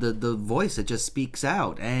themselves, the voice that just speaks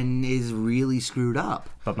out and is really screwed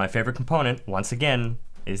up. But my favorite component, once again,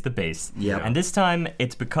 is the bass. Yeah. And this time,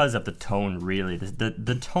 it's because of the tone, really.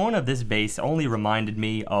 The tone of this bass only reminded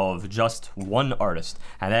me of just one artist,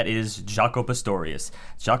 and that is Jaco Pastorius.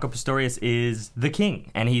 Jaco Pastorius is the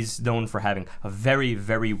king, and he's known for having a very,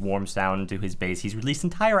 very warm sound to his bass. He's released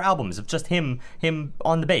entire albums of just him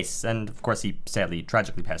on the bass, and of course he sadly,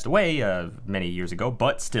 tragically passed away many years ago,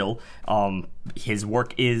 but still, his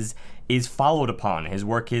work is followed upon. His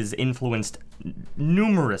work has influenced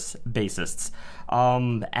numerous bassists.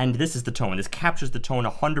 And this is the tone. This captures the tone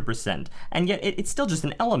 100%. And yet it's still just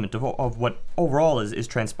an element of what overall is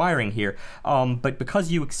transpiring here. But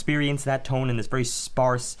because you experience that tone in this very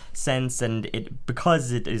sparse sense, and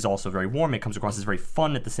because it is also very warm, it comes across as very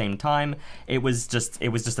fun at the same time. It was just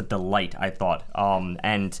a delight, I thought.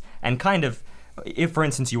 And kind of, if, for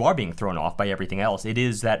instance, you are being thrown off by everything else, it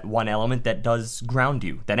is that one element that does ground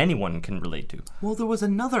you, that anyone can relate to. Well, there was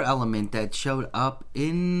another element that showed up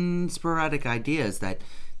in Sporadic Ideas that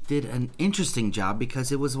did an interesting job,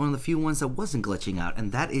 because it was one of the few ones that wasn't glitching out,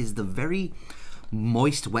 and that is the very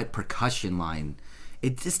moist, wet percussion line.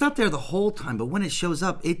 It's not there the whole time, but when it shows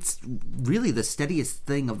up, it's really the steadiest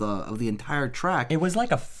thing of the entire track. It was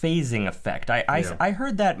like a phasing effect. I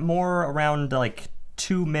heard that more around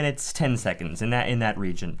 2 minutes 10 seconds in that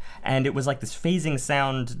region, and it was like this phasing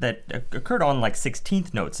sound that occurred on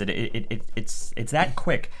 16th notes. It's that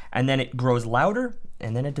quick, and then it grows louder,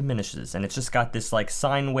 and then it diminishes, and it's just got this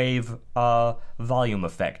sine wave volume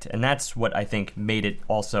effect, and that's what I think made it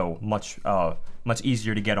also much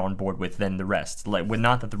easier to get on board with than the rest.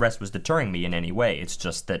 Not that the rest was deterring me in any way. It's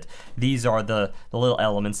just that these are the little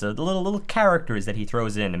elements, the little characters that he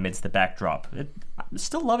throws in amidst the backdrop. I'm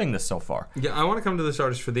still loving this so far. Yeah, I want to come to this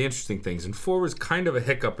artist for the interesting things, and 4 was kind of a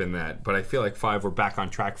hiccup in that, but I feel like 5 we're back on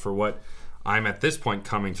track for what I'm at this point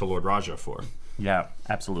coming to Lord Raja for. Yeah,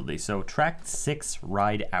 absolutely. So track 6,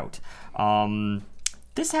 Ride Out.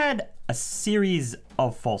 This had a series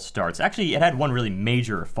of false starts. Actually, it had one really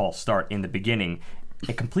major false start in the beginning.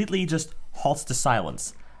 It completely just halts to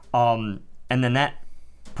silence. And then that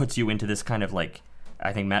puts you into this kind of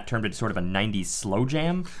I think Matt termed it sort of a 90s slow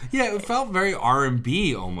jam. Yeah, it felt very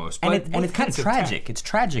R&B almost. And, But it's kind of tragic. It's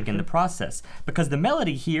tragic in the process because the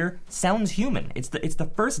melody here sounds human. It's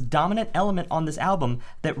the first dominant element on this album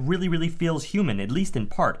that really, really feels human, at least in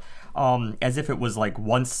part. As if it was like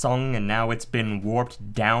once sung and now it's been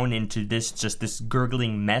warped down into this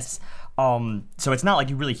gurgling mess. So it's not like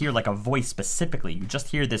you really hear like a voice specifically. You just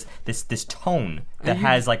hear this tone that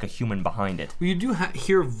has like a human behind it. You do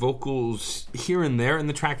hear vocals here and there in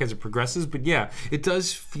the track as it progresses, but yeah, it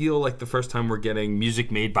does feel like the first time we're getting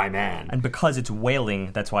music made by man. And because it's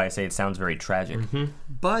wailing, that's why I say it sounds very tragic. Mm-hmm.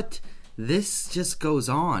 But this just goes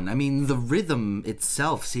on. I mean, the rhythm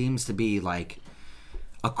itself seems to be like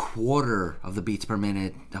a quarter of the beats per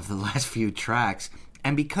minute of the last few tracks.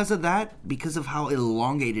 And because of that, because of how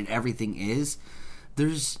elongated everything is,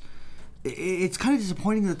 it's kind of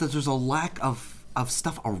disappointing that there's a lack of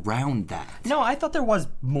stuff around that. No, I thought there was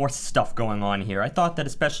more stuff going on here. I thought that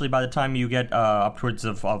especially by the time you get upwards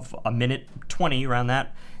of a minute 20 around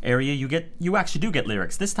that area, you actually do get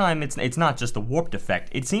lyrics. This time it's not just the warped effect.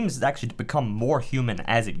 It seems actually to become more human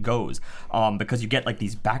as it goes, because you get like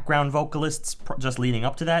these background vocalists just leading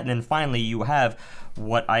up to that, and then finally you have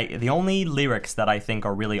the only lyrics that I think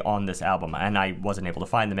are really on this album, and I wasn't able to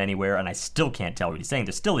find them anywhere, and I still can't tell what he's saying.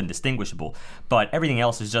 They're still indistinguishable, but everything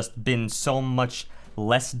else has just been so much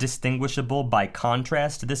less distinguishable by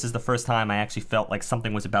contrast. This is the first time I actually felt like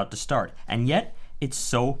something was about to start, and yet it's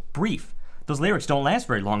so brief. Those lyrics don't last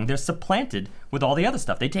very long. They're supplanted with all the other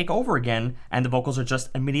stuff. They take over again, and the vocals are just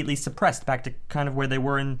immediately suppressed back to kind of where they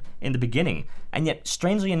were in the beginning. And yet,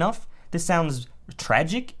 strangely enough, this sounds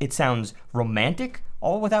tragic. It sounds romantic,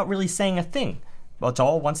 all without really saying a thing. Well, it's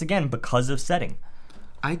all, once again, because of setting.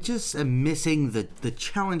 I just am missing the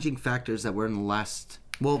challenging factors that were in the last...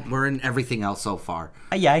 Well, we're in everything else so far.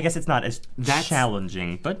 Yeah, I guess it's not as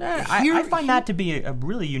challenging, but I find that to be a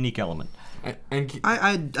really unique element.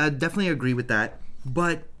 I definitely agree with that,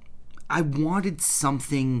 but I wanted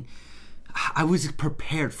something. I was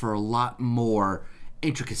prepared for a lot more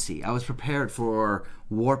intricacy. I was prepared for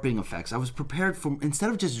warping effects. I was prepared for,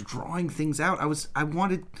 instead of just drawing things out, I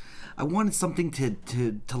wanted something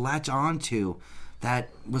to latch on to that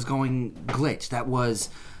was going glitch, that was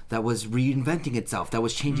reinventing itself, that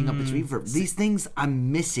was changing up its reverb. These things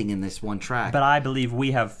I'm missing in this one track. But I believe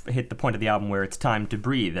we have hit the point of the album where it's time to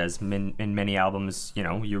breathe, as in many albums, you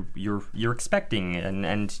know, you're expecting,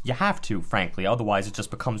 and you have to, frankly, otherwise it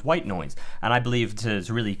just becomes white noise. And I believe to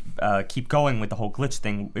really keep going with the whole glitch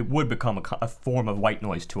thing, it would become a form of white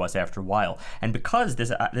noise to us after a while. And because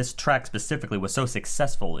this track specifically was so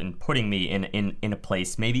successful in putting me in a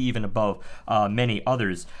place, maybe even above many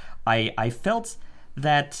others, I felt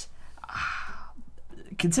that,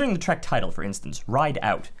 considering the track title, for instance, Ride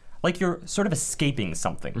Out, like you're sort of escaping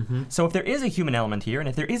something. Mm-hmm. So if there is a human element here, and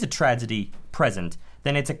if there is a tragedy present,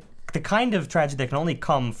 then it's the kind of tragedy that can only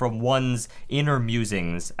come from one's inner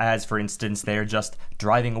musings, as, for instance, they're just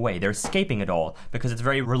driving away. They're escaping it all, because it's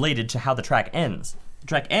very related to how the track ends. The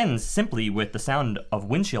track ends simply with the sound of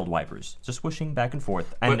windshield wipers just whooshing back and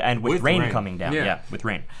forth, and with rain coming down. Yeah, with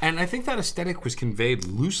rain. And I think that aesthetic was conveyed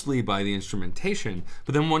loosely by the instrumentation,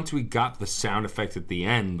 but then once we got the sound effect at the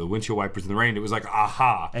end, the windshield wipers in the rain, it was like,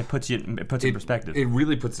 aha. It puts it in perspective. It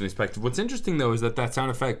really puts it in perspective. What's interesting, though, is that sound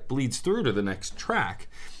effect bleeds through to the next track.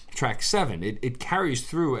 Track 7, it carries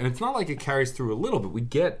through, and it's not like it carries through a little bit. We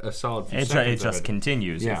get a solid few seconds. It just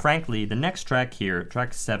continues. Yeah. Frankly, the next track here,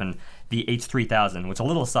 track 7, the H3000, which a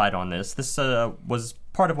little aside on this was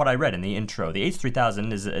part of what I read in the intro. The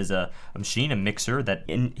H3000 is a machine, a mixer that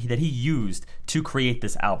he used to create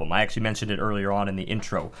this album. I actually mentioned it earlier on in the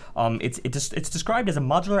intro. It's described as a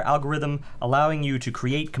modular algorithm allowing you to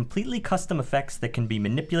create completely custom effects that can be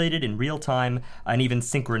manipulated in real time and even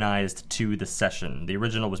synchronized to the session. The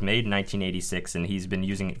original was made in 1986, and he's been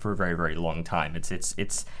using it for a very, very long time.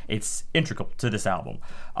 It's integral to this album.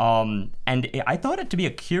 And I thought it to be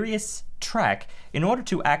a curious track in order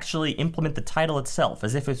to actually implement the title itself,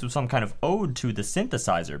 as if it was some kind of ode to the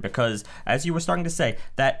synthesizer, because, as you were starting to say,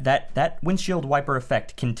 that windshield wiper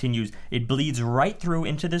effect continues. It bleeds right through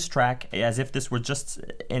into this track, as if this were just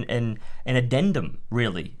an addendum,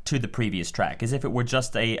 really, to the previous track, as if it were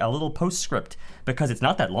just a little postscript, because it's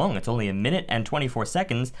not that long. It's only 1 minute and 24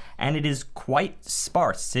 seconds, and it is quite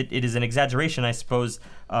sparse. It is an exaggeration, I suppose,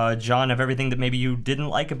 John, of everything that maybe you didn't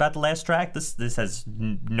like about the last track. This has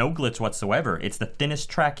no glitch whatsoever. It's the thinnest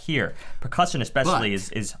track here. Percussion especially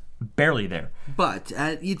is barely there. But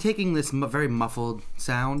you taking this very muffled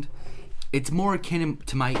sound, it's more akin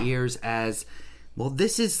to my ears as, well,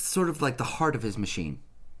 this is sort of like the heart of his machine.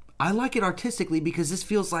 I like it artistically because this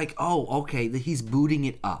feels like, oh, okay, he's booting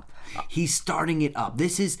it up. He's starting it up.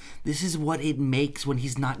 This is what it makes when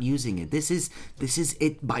he's not using it. This is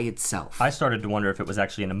it by itself. I started to wonder if it was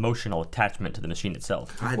actually an emotional attachment to the machine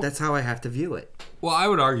itself. That's how I have to view it. Well, I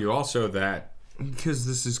would argue also that because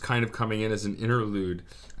this is kind of coming in as an interlude,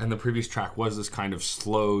 and the previous track was this kind of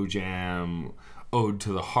slow jam ode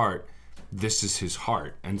to the heart, this is his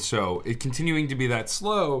heart. And so it continuing to be that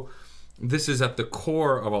slow, this is at the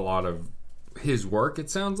core of a lot of his work, it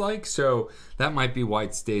sounds like. So that might be why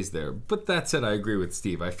it stays there. But that said, I agree with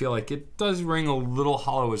Steve. I feel like it does ring a little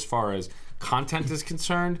hollow as far as content is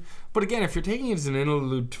concerned. But again, if you're taking it as an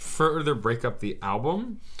interlude to further break up the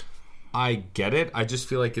album, I get it. I just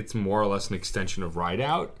feel like it's more or less an extension of Ride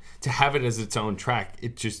Out. To have it as its own track,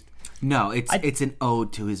 it just... No, it's an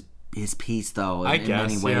ode to his piece, though, in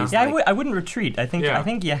many ways. Yeah, I wouldn't retreat. I think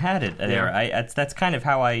you had it there. That's kind of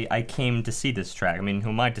how I came to see this track. I mean, who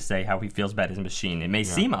am I to say how he feels about his machine? It may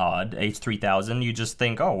seem odd, H3000. You just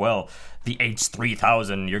think, oh, well, the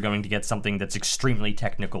H3000, you're going to get something that's extremely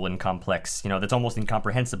technical and complex, that's almost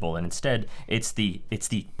incomprehensible. And instead, it's the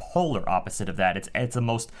polar opposite of that. It's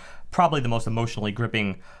probably the most emotionally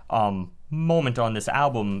gripping moment on this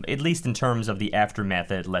album, at least in terms of the aftermath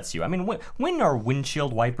that it lets you. I mean, when are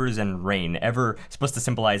windshield wipers and rain ever supposed to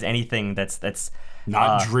symbolize anything that's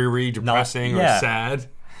not dreary, depressing, or sad?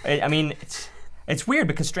 I mean, it's weird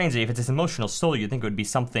because strangely, if it's this emotional soul, you'd think it would be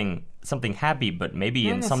something happy, but maybe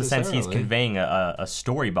in some sense he's conveying a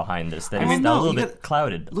story behind this that is a little bit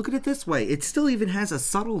clouded. Look at it this way. It still even has a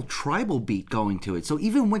subtle tribal beat going to it. So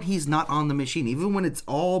even when he's not on the machine, even when it's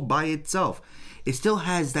all by itself, it still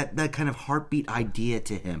has that kind of heartbeat idea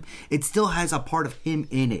to him. It still has a part of him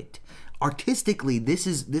in it. Artistically, this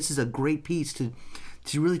is a great piece to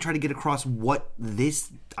really try to get across what this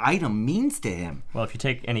item means to him. Well, if you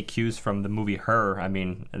take any cues from the movie Her, I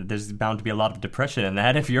mean, there's bound to be a lot of depression in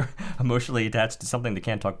that if you're emotionally attached to something that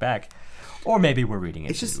can't talk back. Or maybe we're reading it.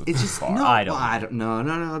 It's just no. I don't.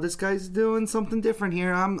 No. This guy's doing something different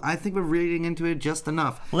here. I think we're reading into it just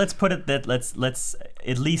enough. Let's put it that let's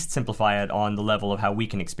at least simplify it on the level of how we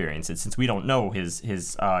can experience it, since we don't know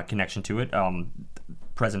his connection to it,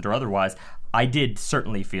 present or otherwise. I did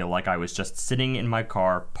certainly feel like I was just sitting in my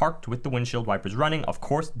car, parked with the windshield wipers running. Of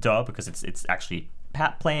course, because it's actually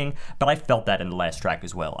playing, but I felt that in the last track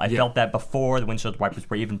as well. I felt that before the windshield wipers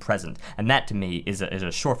were even present, and that to me is a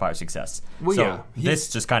surefire success. Well, this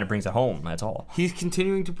just kind of brings it home. That's all. He's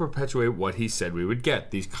continuing to perpetuate what he said we would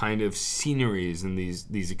get, these kind of sceneries and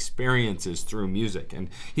these experiences through music, and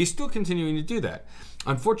he's still continuing to do that.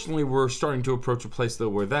 Unfortunately, we're starting to approach a place though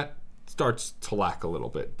where that starts to lack a little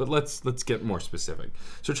bit, but let's get more specific.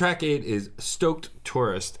 So track 8 is Stoked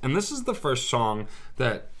Tourist, and this is the first song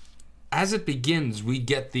that, as it begins, we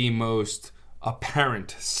get the most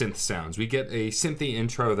apparent synth sounds. We get a synthy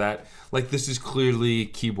intro that, like, this is clearly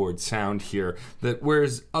keyboard sound here, that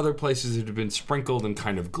whereas other places it had been sprinkled and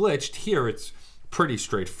kind of glitched, here it's pretty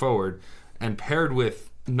straightforward, and paired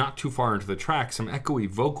with, not too far into the track, some echoey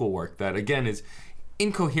vocal work that, again, is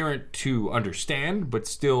incoherent to understand, but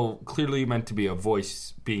still clearly meant to be a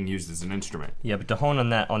voice being used as an instrument. Yeah, but to hone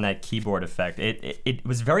on that keyboard effect, it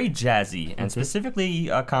was very jazzy, and specifically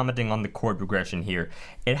commenting on the chord progression here,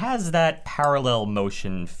 it has that parallel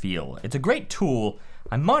motion feel. It's a great tool.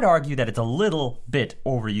 I might argue that it's a little bit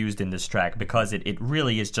overused in this track because it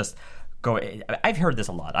really is just I've heard this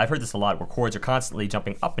a lot. Where chords are constantly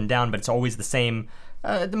jumping up and down, but it's always the same.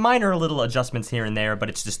 The minor little adjustments here and there, but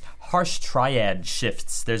it's just harsh triad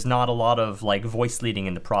shifts. There's not a lot of voice leading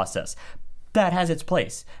in the process. That has its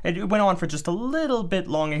place. It went on for just a little bit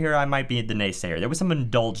longer here. I might be the naysayer. There was some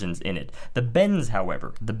indulgence in it. The bends,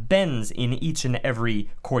 however, in each and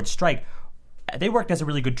every chord strike, they worked as a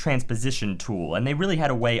really good transposition tool, and they really had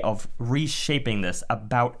a way of reshaping this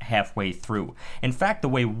about halfway through. In fact, the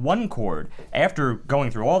way one chord, after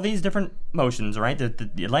going through all these different motions, right,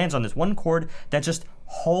 it lands on this one chord that just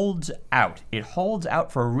holds out. It holds out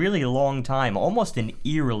for a really long time, almost an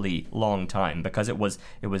eerily long time, because it was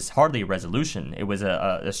hardly a resolution. It was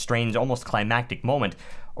a strange, almost climactic moment.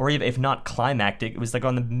 Or if not climactic, it was like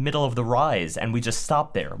on the middle of the rise, and we just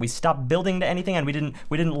stopped there. We stopped building to anything, and we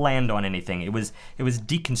didn't land on anything. It was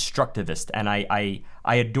deconstructivist, and I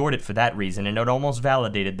adored it for that reason, and it almost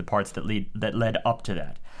validated the parts that led up to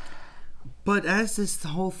that. But as this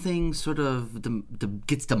whole thing sort of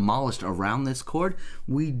gets demolished around this chord,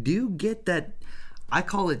 we do get that. I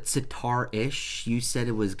call it sitar-ish. You said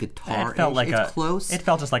it was guitar-ish. It's close. It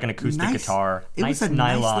felt just like an acoustic guitar. It was a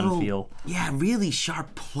nylon little feel. Yeah, really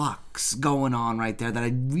sharp plucks going on right there that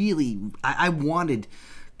I wanted.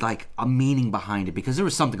 like a meaning behind it because there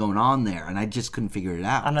was something going on there, and I just couldn't figure it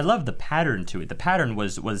out. And I love the pattern to it. The pattern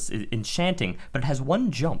was enchanting, but it has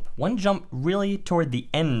one jump really toward the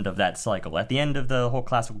end of that cycle. At the end of the whole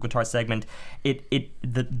classical guitar segment,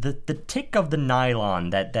 the tick of the nylon,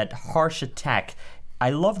 that harsh attack. I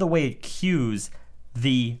love the way it cues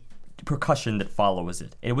the percussion that follows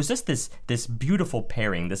it. It was just this beautiful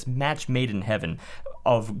pairing, this match made in heaven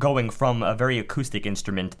of going from a very acoustic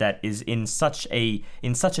instrument that is in such a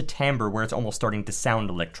timbre where it's almost starting to sound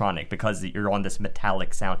electronic because you're on this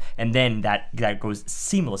metallic sound, and then that goes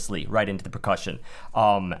seamlessly right into the percussion.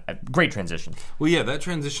 Great transition. Well, yeah, that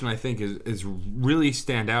transition I think is really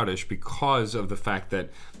standoutish because of the fact that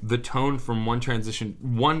the tone from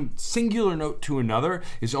one singular note to another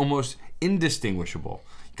is almost indistinguishable.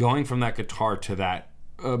 Going from that guitar to that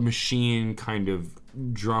machine kind of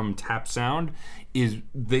drum tap sound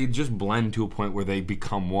they just blend to a point where they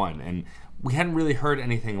become one, and we hadn't really heard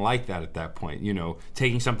anything like that at that point.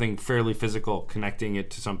 Taking something fairly physical, connecting it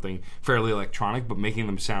to something fairly electronic, but making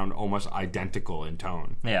them sound almost identical in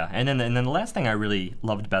tone. Yeah, and then the last thing I really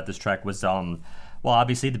loved about this track was well,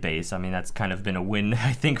 obviously the bass. I mean, that's kind of been a win,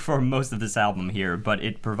 I think, for most of this album here, but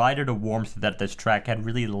it provided a warmth that this track had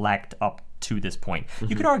really lacked up to this point. Mm-hmm.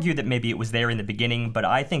 You could argue that maybe it was there in the beginning, but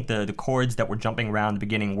I think the chords that were jumping around the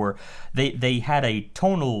beginning were they had a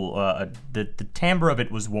tonal the timbre of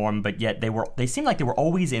it was warm, but yet they seemed like they were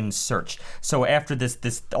always in search. So after this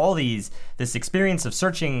experience of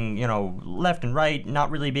searching, left and right, not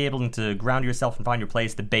really be able to ground yourself and find your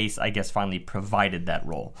place, the bass, I guess, finally provided that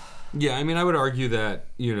role. Yeah, I mean, I would argue that,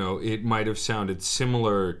 it might have sounded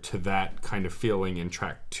similar to that kind of feeling in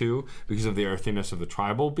track 2 because of the earthiness of the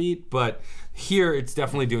tribal beat, but here it's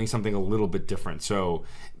definitely doing something a little bit different. So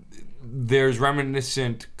there's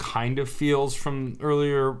reminiscent kind of feels from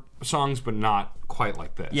earlier songs, but not quite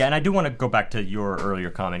like this. Yeah, and I do want to go back to your earlier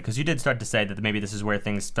comment, because you did start to say that maybe this is where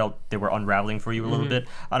things felt they were unraveling for you a little bit.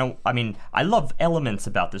 I love elements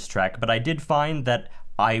about this track, but I did find that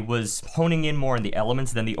I was honing in more on the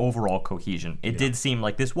elements than the overall cohesion. It did seem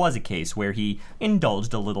like this was a case where he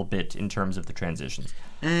indulged a little bit in terms of the transitions.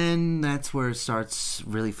 And that's where it starts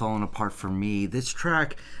really falling apart for me. This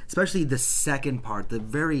track, especially the second part, the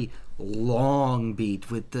very long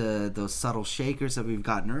beat with those subtle shakers that we've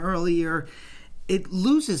gotten earlier, it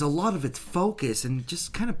loses a lot of its focus and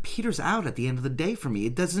just kind of peters out at the end of the day for me.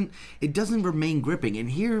 It doesn't remain gripping.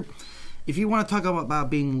 And here, if you want to talk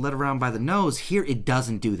about being led around by the nose, here it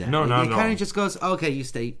doesn't do that. No. It kind of just goes, okay, you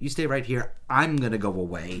stay right here. I'm gonna go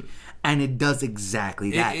away, and it does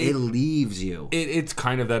exactly that. It leaves you. It's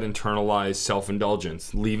kind of that internalized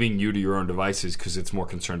self-indulgence, leaving you to your own devices because it's more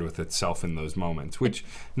concerned with itself in those moments, which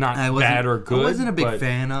not bad or good. I wasn't a big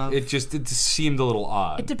fan of. It just seemed a little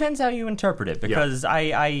odd. It depends how you interpret it, because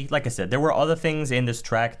I like I said, there were other things in this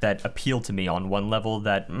track that appealed to me on one level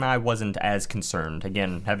that I wasn't as concerned.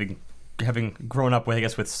 Again, having grown up with, I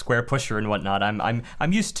guess, with Square Pusher and whatnot,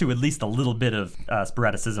 I'm used to at least a little bit of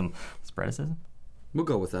sporadicism. Sporadicism? We'll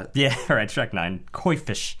go with that. Yeah, all right, track 9, Koi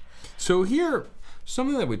Fish. So here,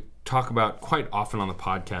 something that we talk about quite often on the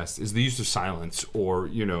podcast is the use of silence, or,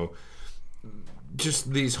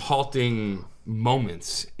 just these halting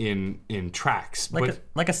moments in tracks.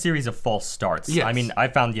 Like a series of false starts. Yes. I mean, I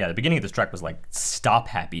found, the beginning of this track was like stop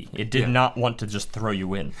happy. It did not want to just throw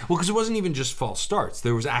you in. Well, because it wasn't even just false starts.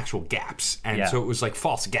 There was actual gaps. And so it was like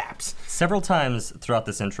false gaps. Several times throughout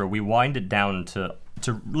this intro, we wind it down to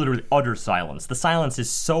literally utter silence. The silence is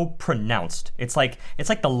so pronounced. It's like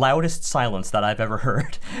the loudest silence that I've ever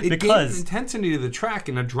heard. It gave intensity to the track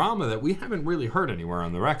and a drama that we haven't really heard anywhere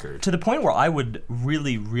on the record. To the point where I would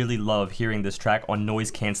really, really love hearing this track on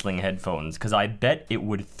noise-canceling headphones, because I bet it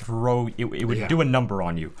would do a number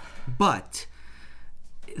on you. But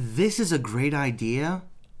this is a great idea.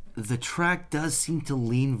 The track does seem to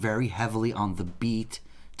lean very heavily on the beat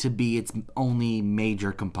to be its only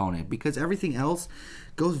major component, because everything else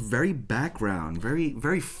goes very background, very,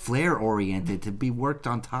 very flare-oriented to be worked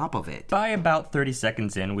on top of it. By about 30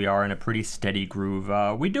 seconds in, we are in a pretty steady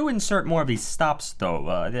groove. We do insert more of these stops,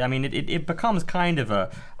 though. It becomes kind of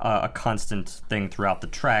a constant thing throughout the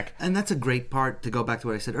track. And that's a great part, to go back to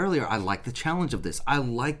what I said earlier. I like the challenge of this. I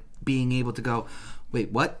like being able to go,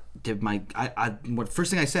 wait, what? What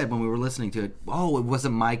first thing I said when we were listening to it, it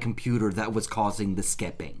wasn't my computer that was causing the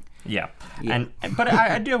skipping. Yeah. But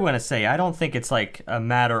I do want to say, I don't think it's like a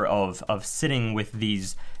matter of sitting with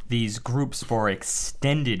these these groups for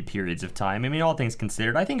extended periods of time. I mean, all things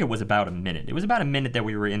considered, I think it was about a minute. It was about a minute that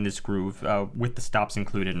we were in this groove, with the stops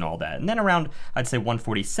included and all that. And then around, I'd say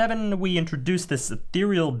 147, we introduced this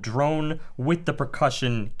ethereal drone with the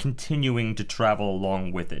percussion continuing to travel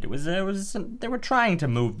along with it. They were trying to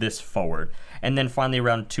move this forward. And then finally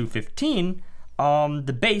around 215,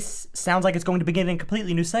 the bass sounds like it's going to begin in a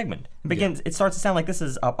completely new segment. It starts to sound like this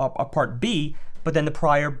is a part B, but then the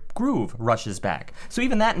prior groove rushes back. So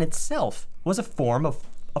even that in itself was a form of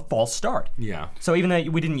a false start. Yeah. So even though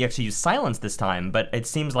we didn't actually use silence this time, but it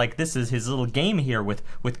seems like this is his little game here with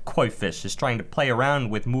Koi Fish, is trying to play around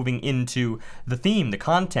with moving into the theme, the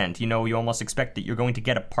content. You almost expect that you're going to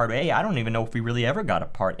get a part A. I don't even know if we really ever got a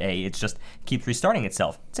part A. It just keeps restarting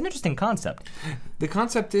itself. It's an interesting concept. The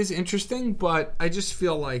concept is interesting, but I just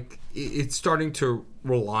feel like it's starting to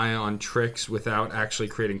rely on tricks without actually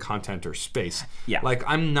creating content or space. Yeah. Like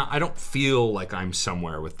I don't feel like I'm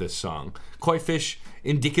somewhere with this song. Koi Fish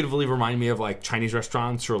indicatively remind me of like Chinese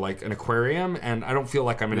restaurants or like an aquarium, and I don't feel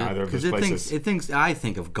like I'm in either of those places. I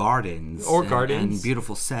think of gardens. And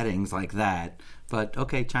beautiful settings like that. But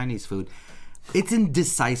okay, Chinese food. It's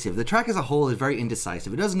indecisive. The track as a whole is very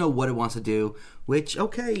indecisive. It doesn't know what it wants to do, which,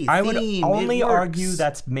 okay, I would only argue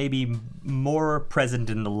that's maybe more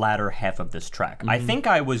present in the latter half of this track. Mm-hmm. I think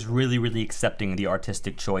I was really, really accepting the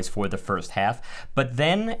artistic choice for the first half, but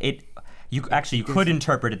then you could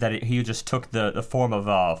interpret it that he just took the form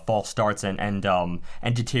of false starts and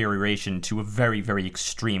deterioration to a very, very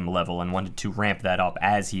extreme level and wanted to ramp that up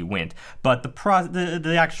as he went. But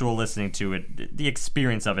the actual listening to it, the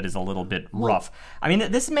experience of it is a little bit rough. I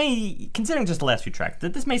mean, this may, considering just the last few tracks,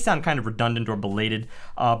 this may sound kind of redundant or belated,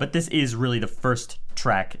 but this is really the first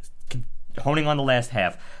track, honing on the last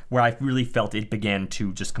half, where I really felt it began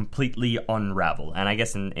to just completely unravel. And I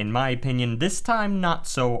guess in my opinion, this time not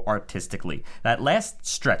so artistically. That last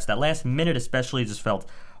stretch, that last minute especially, just felt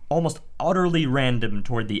almost utterly random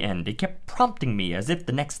toward the end. It kept prompting me as if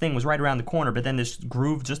the next thing was right around the corner, but then this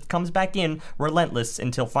groove just comes back in, relentless,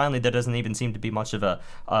 until finally there doesn't even seem to be much of a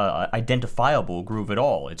identifiable groove at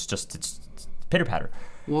all. It's pitter-patter.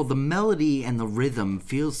 Well, the melody and the rhythm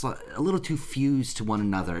feels like a little too fused to one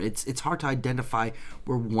another. It's hard to identify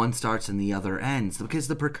where one starts and the other ends, because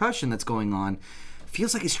the percussion that's going on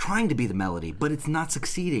feels like it's trying to be the melody, but it's not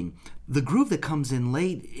succeeding. The groove that comes in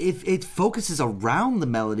late, it focuses around the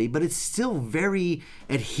melody, but it's still very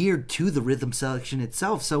adhered to the rhythm section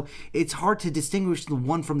itself, so it's hard to distinguish the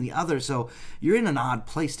one from the other, so you're in an odd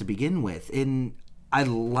place to begin with. I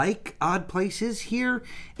like odd places here.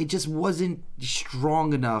 It just wasn't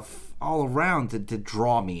strong enough all around to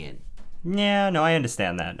draw me in. Yeah, no, I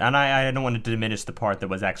understand that. And I don't want to diminish the part that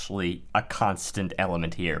was actually a constant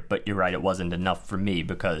element here. But you're right, it wasn't enough for me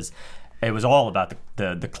because it was all about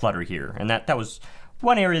the clutter here. And that was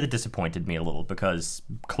one area that disappointed me a little, because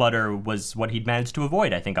clutter was what he'd managed to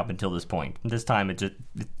avoid, I think, up until this point. This time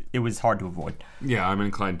it was hard to avoid. Yeah, I'm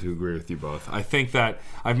inclined to agree with you both. I think that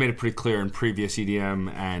I've made it pretty clear in previous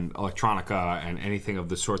EDM and electronica and anything of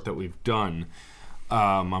the sort that we've done.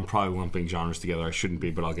 I'm probably lumping genres together. I shouldn't be,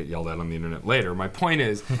 but I'll get yelled at on the internet later. My point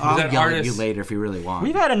is I'll that yell at you later if you really want.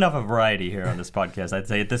 We've had enough of variety here on this podcast. I'd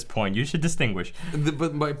say at this point you should distinguish.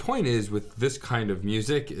 But my point is, with this kind of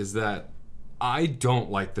music, is that I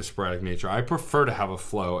don't like the sporadic nature. I prefer to have a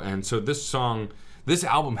flow, and so this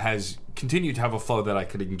album has continued to have a flow that I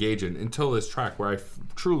could engage in until this track, where I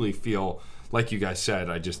truly feel, like you guys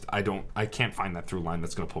said, I can't find that through line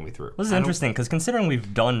that's going to pull me through. This is interesting, because considering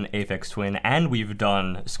we've done Aphex Twin and we've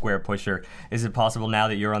done Square Pusher, is it possible now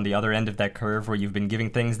that you're on the other end of that curve where you've been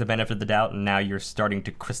giving things the benefit of the doubt and now you're starting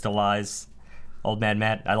to crystallize? Old Man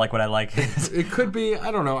Matt, I like what I like. It could be. I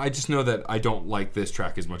don't know. I just know that I don't like this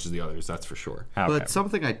track as much as the others. That's for sure. Okay. But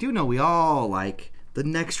something I do know we all like, the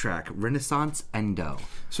next track, Renaissance Endo.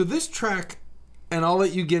 So this track, and I'll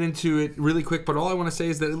let you get into it really quick, but all I want to say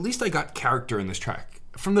is that at least I got character in this track.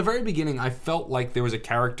 From the very beginning, I felt like there was a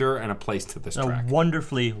character and a place to this track. A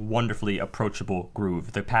wonderfully, wonderfully approachable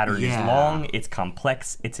groove. The pattern is long, it's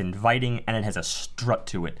complex, it's inviting, and it has a strut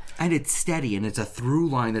to it. And it's steady, and it's a through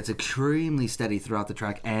line that's extremely steady throughout the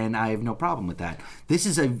track, and I have no problem with that.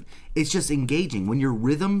 It's just engaging. When your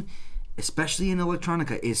rhythm, especially in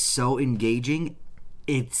electronica, is so engaging,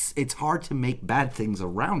 it's hard to make bad things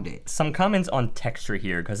around it. Some comments on texture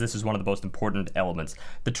here, because this is one of the most important elements.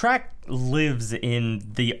 The track lives in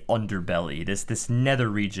the underbelly, this nether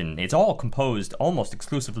region. It's all composed almost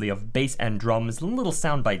exclusively of bass and drums, little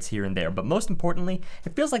sound bites here and there, but most importantly,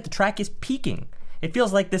 it feels like the track is peaking. It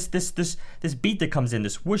feels like this beat that comes in,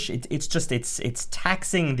 this whoosh. It's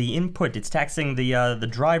taxing the input. It's taxing the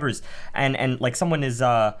drivers, and like someone is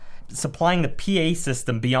supplying the PA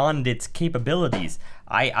system beyond its capabilities.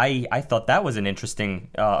 I thought that was an interesting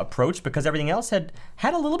approach, because everything else had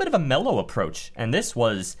a little bit of a mellow approach, and this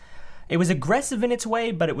was... It was aggressive in its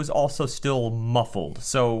way, but it was also still muffled.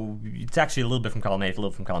 So it's actually a little bit from column A, a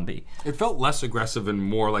little from column B. It felt less aggressive and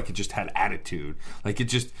more like it just had attitude. Like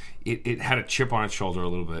it had a chip on its shoulder a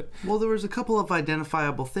little bit. Well, there was a couple of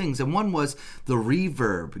identifiable things, and one was the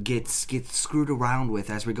reverb gets screwed around with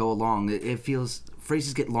as we go along. It feels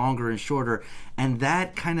phrases get longer and shorter, and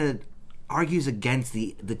that kind of argues against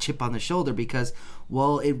the chip on the shoulder, because,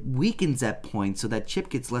 well, it weakens that point, so that chip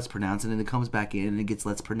gets less pronounced, and then it comes back in and it gets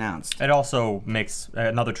less pronounced. It also makes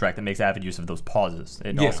another track that makes avid use of those pauses.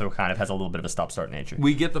 It also kind of has a little bit of a stop-start nature.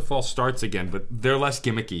 We get the false starts again, but they're less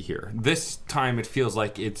gimmicky here. This time it feels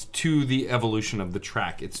like it's to the evolution of the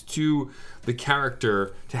track. It's to the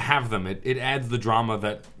character to have them. It adds the drama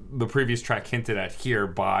that the previous track hinted at here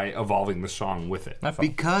by evolving the song with it.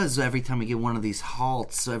 Because every time we get one of these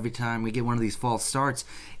halts, every time we get one of these false starts,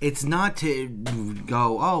 it's not to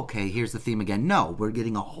go, oh, okay, here's the theme again. No, we're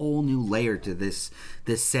getting a whole new layer to this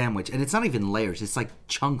sandwich. And it's not even layers, it's like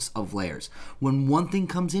chunks of layers. When one thing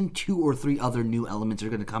comes in, 2 or 3 other new elements are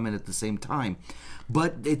going to come in at the same time.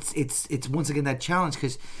 But it's once again that challenge,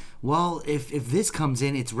 because, well, if this comes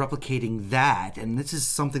in, it's replicating that. And this is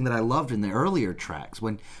something that I loved in the earlier tracks,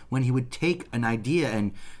 when he would take an idea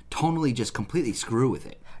and tonally just completely screw with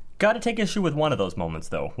it. Got to take issue with one of those moments,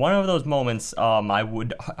 though. One of those moments, I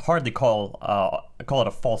would hardly call it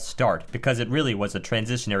a false start, because it really was a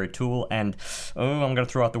transitionary tool, and I'm going to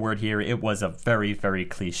throw out the word here. It was a very, very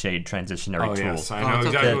cliched transitionary tool. Yes, I know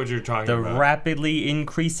exactly what you're talking about. The rapidly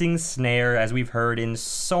increasing snare, as we've heard in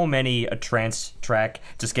so many a trance track,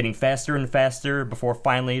 just getting faster and faster before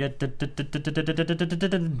finally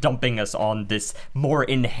dumping us on this more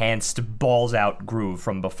enhanced balls out groove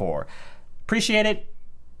from before. Appreciate it.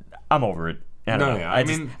 I'm over it. I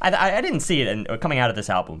didn't see it coming out of this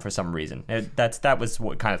album for some reason. That was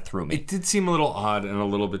what kind of threw me. It did seem a little odd and a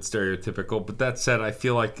little bit stereotypical, but that said, I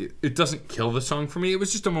feel like it doesn't kill the song for me. It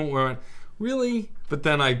was just a moment where I went, really? But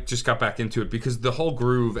then I just got back into it, because the whole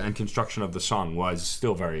groove and construction of the song was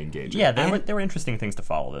still very engaging. Yeah, there were interesting things to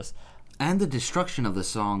follow this. And the destruction of the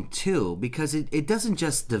song, too, because it doesn't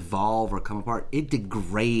just devolve or come apart. It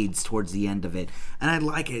degrades towards the end of it. And I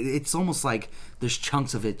like it. It's almost like there's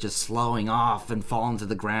chunks of it just slowing off and falling to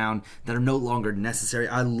the ground that are no longer necessary.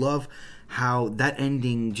 I love how that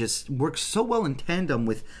ending just works so well in tandem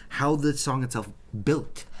with how the song itself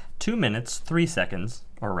built. 2 minutes, 3 seconds,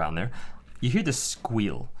 or around there, you hear the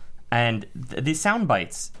squeal. And the sound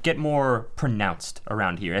bites get more pronounced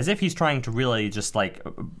around here, as if he's trying to really just like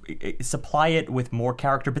supply it with more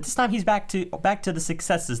character. But this time he's back to the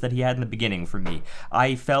successes that he had in the beginning for me.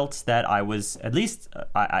 I felt that I was, at least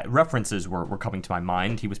references were coming to my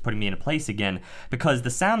mind. He was putting me in a place again, because the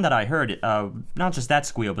sound that I heard, not just that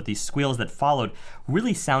squeal, but these squeals that followed,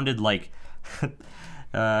 really sounded like...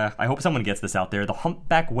 I hope someone gets this out there. The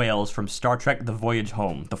humpback whales from Star Trek The Voyage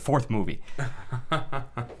Home, the 4th movie.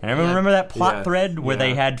 Everyone remember that plot thread where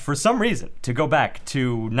they had, for some reason, to go back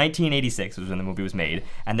to 1986, was when the movie was made,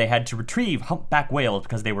 and they had to retrieve humpback whales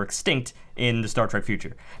because they were extinct in the Star Trek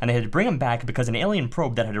future. And they had to bring them back because an alien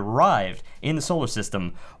probe that had arrived in the solar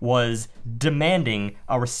system was demanding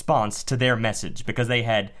a response to their message, because they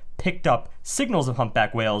had picked up signals of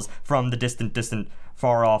humpback whales from the distant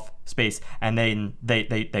far off space, and then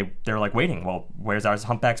they're like waiting. Well, where's our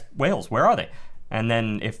humpback whales? Where are they? And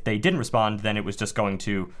then if they didn't respond, then it was just going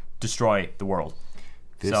to destroy the world.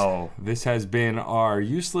 This has been our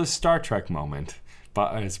useless Star Trek moment,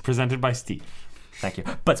 but it's presented by Steve. Thank you.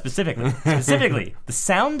 But specifically, the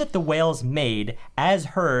sound that the whales made, as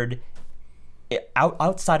heard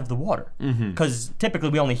outside of the water, because typically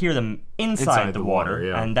we only hear them inside the water,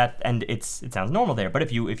 yeah. and it sounds normal there. But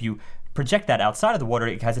if you project that outside of the water,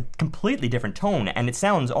 it has a completely different tone, and it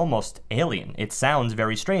sounds almost alien. It sounds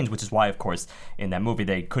very strange, which is why, of course, in that movie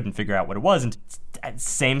they couldn't figure out what it was. And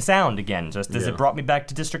same sound again, just as it brought me back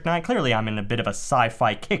to District 9. Clearly, I'm in a bit of a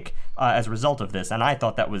sci-fi kick as a result of this, and I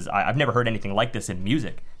thought that was... I've never heard anything like this in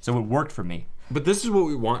music, so it worked for me. But this is what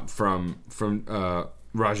we want from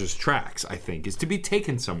Raja's tracks, I think, is to be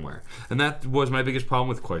taken somewhere. And that was my biggest problem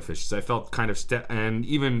with Koi Fish, is I felt kind of and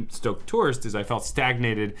even Stoked Tourist, is I felt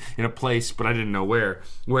stagnated in a place, but I didn't know where.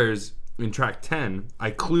 Whereas in track 10,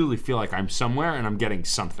 I clearly feel like I'm somewhere and I'm getting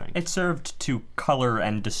something. It served to color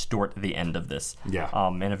and distort the end of this in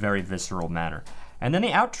a very visceral manner. And then the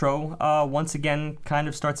outro, once again, kind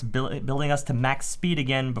of starts building us to max speed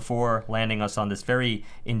again before landing us on this very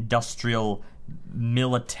industrial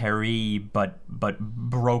military but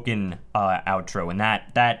broken outro, and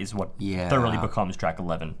that is what thoroughly becomes track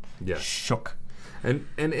 11. Yeah. Shook. And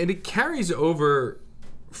it carries over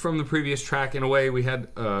from the previous track. In a way, we had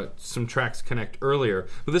some tracks connect earlier,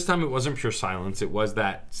 but this time it wasn't pure silence. It was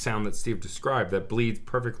that sound that Steve described that bleeds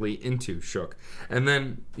perfectly into Shook. And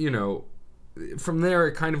then, from there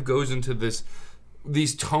it kind of goes into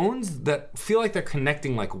these tones that feel like they're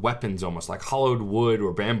connecting like weapons, almost like hollowed wood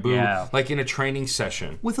or bamboo, like in a training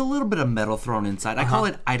session. With a little bit of metal thrown inside. I call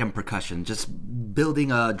it item percussion, just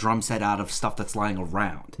building a drum set out of stuff that's lying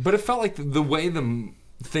around. But it felt like the way the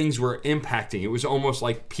things were impacting, it was almost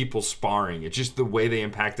like people sparring. It's just the way they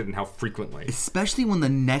impacted and how frequently. Especially when the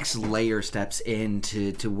next layer steps in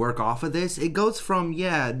to work off of this. It goes from,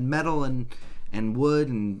 metal and wood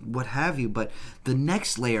and what have you, but the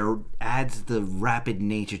next layer adds the rapid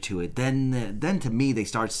nature to it. Then to me, they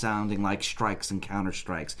start sounding like strikes and counter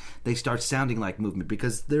strikes. They start sounding like movement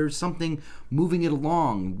because there's something moving it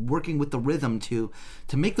along, working with the rhythm to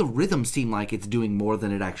make the rhythm seem like it's doing more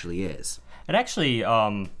than it actually is. It actually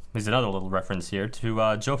is another little reference here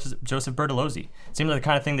to Joseph Bertolozzi. It seems like the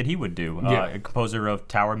kind of thing that he would do. A composer of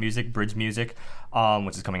tower music, bridge music,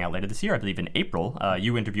 which is coming out later this year, I believe in April.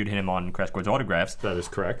 You interviewed him on Crash Chords Autographs. That is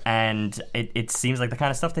correct. And it seems like the kind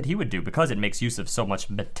of stuff that he would do because it makes use of so much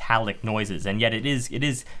metallic noises, and yet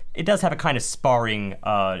it does have a kind of sparring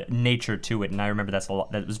nature to it. And I remember that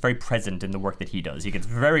was very present in the work that he does. He gets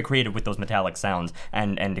very creative with those metallic sounds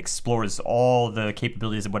and explores all the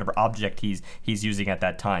capabilities of whatever object he's using at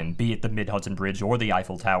that time, be it the Mid-Hudson Bridge or the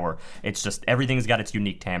Eiffel Tower. It's just everything's got its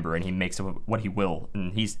unique timbre, and he makes it what he will.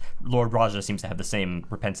 And Lord Raja seems to have the same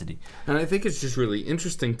propensity. And I think it's just really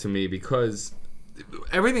interesting to me because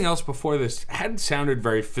everything else before this hadn't sounded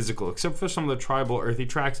very physical, except for some of the tribal, earthy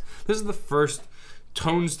tracks. This is the first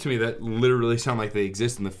tones to me that literally sound like they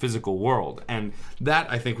exist in the physical world, and that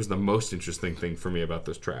I think was the most interesting thing for me about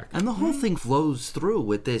this track. And the whole thing flows through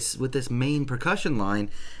with this main percussion line,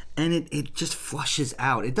 and it just flushes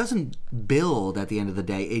out. It doesn't build at the end of the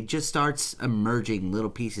day. It just starts emerging. Little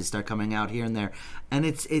pieces start coming out here and there, and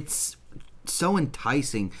it's so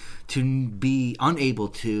enticing to be unable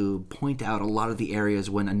to point out a lot of the areas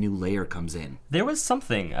when a new layer comes in. There was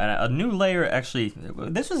something, a new layer actually,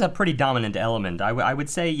 this was a pretty dominant element. I would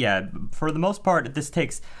say, for the most part, this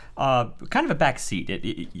takes kind of a back seat.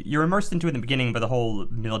 You're immersed into it in the beginning by the whole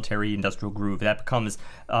military industrial groove. That becomes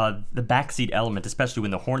the backseat element, especially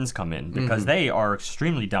when the horns come in, because they are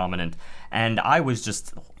extremely dominant. And I was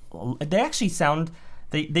just, they actually sound...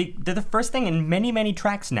 They're the first thing in many, many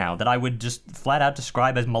tracks now that I would just flat out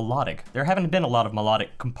describe as melodic. There haven't been a lot of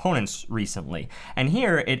melodic components recently. And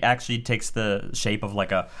here it actually takes the shape of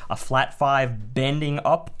like a flat 5 bending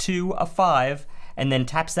up to a 5 and then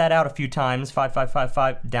taps that out a few times, 5, 5, 5,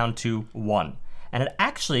 5, down to 1. And it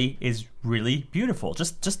actually is really beautiful.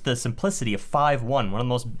 Just the simplicity of 5-1, one of the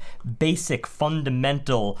most basic,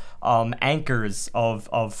 fundamental anchors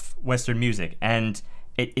of Western music. And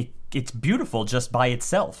it's beautiful just by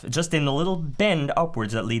itself. Just in the little bend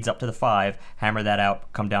upwards that leads up to the 5, hammer that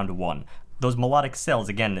out, come down to 1. Those melodic cells,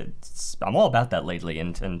 again, I'm all about that lately,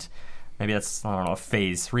 and maybe that's, I don't know, a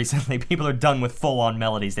phase. Recently, people are done with full-on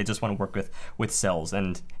melodies. They just want to work with cells,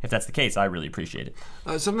 and if that's the case, I really appreciate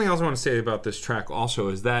it. Something else I want to say about this track also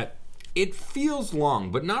is that it feels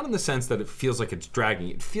long, but not in the sense that it feels like it's dragging.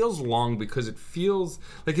 It feels long because it feels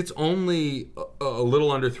like it's only a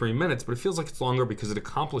little under 3 minutes, but it feels like it's longer because it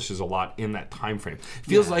accomplishes a lot in that time frame. It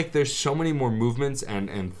feels like there's so many more movements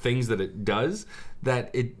and things that it does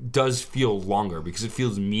that it does feel longer because it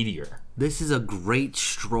feels meatier. This is a great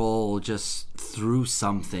stroll just through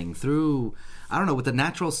something, through, I don't know, with the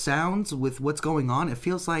natural sounds, with what's going on. It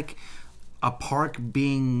feels like a park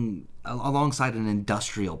being alongside an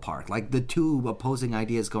industrial park, like the two opposing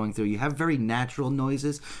ideas going through. You have very natural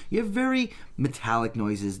noises, you have very metallic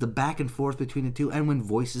noises, the back and forth between the two, and when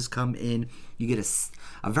voices come in, you get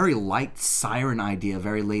a very light siren idea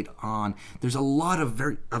very late on. There's a lot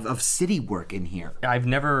of city work in here. I've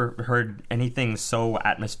never heard anything so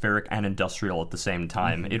atmospheric and industrial at the same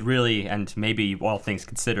time. It really, and maybe all things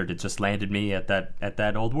considered, it just landed me at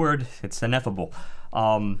that old word. It's ineffable.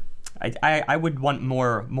 I would want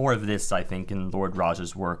more of this, I think, in Lord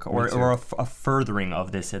Raja's work, or a furthering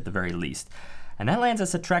of this at the very least. And that lands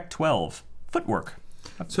us at track 12, Footwork.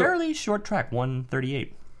 A fairly short track,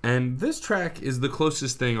 1:38. And this track is the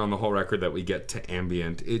closest thing on the whole record that we get to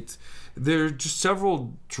ambient. There are just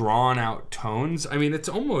several drawn-out tones. I mean, it's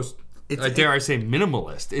almost dare I say,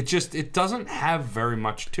 minimalist. It doesn't have very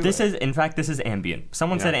much to This it. this is ambient.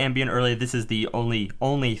 Someone said ambient earlier. This is the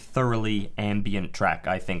only thoroughly ambient track,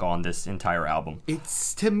 I think, on this entire album.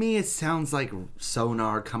 To me, it sounds like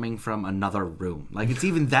sonar coming from another room. Like, it's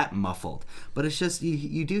even that muffled. But it's just,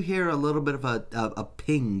 you do hear a little bit of a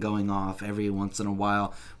ping going off every once in a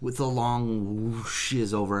while with the long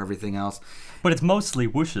whooshes over everything else. But it's mostly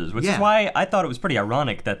whooshes, which is why I thought it was pretty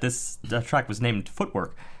ironic that this track was named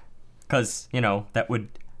Footwork. Because, that would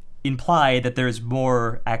imply that there's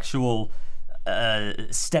more actual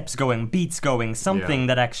steps going, beats going, something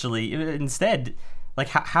that actually... Instead, like,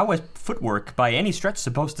 how is Footwork by any stretch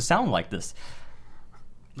supposed to sound like this?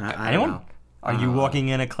 I don't know. Are you walking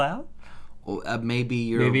in a cloud? Maybe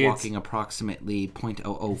you're walking approximately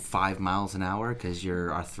 0.005 miles an hour because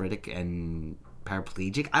you're arthritic and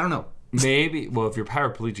paraplegic. I don't know. Maybe, well, if you're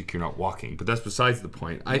paraplegic, you're not walking, but that's besides the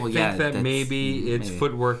point. I think that maybe it's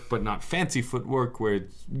footwork, but not fancy footwork, where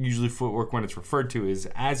it's usually footwork when it's referred to is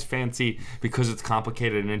as fancy because it's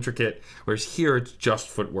complicated and intricate, whereas here it's just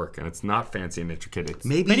footwork and it's not fancy and intricate.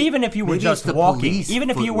 But even if you were just walking, even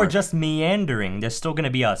if you were just meandering, there's still going to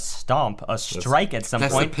be a stomp, a strike at some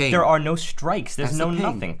point. There are no strikes. There's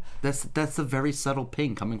nothing. That's a very subtle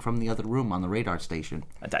ping coming from the other room on the radar station.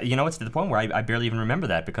 It's to the point where I barely even remember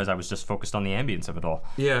that because I was just focused on the ambience of it all.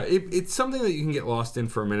 Yeah, it's something that you can get lost in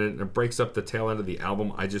for a minute, and it breaks up the tail end of the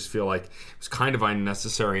album. I just feel like it was kind of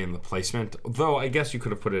unnecessary in the placement, though I guess you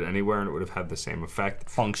could have put it anywhere and it would have had the same effect.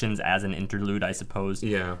 Functions as an interlude, I suppose.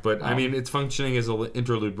 Yeah, but I mean, it's functioning as an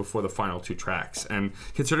interlude before the final two tracks, and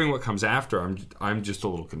considering what comes after, I'm just a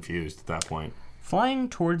little confused at that point. Flying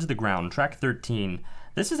Towards the Ground, track 13.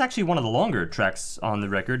 This is actually one of the longer tracks on the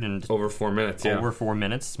record, and over 4 minutes. Over 4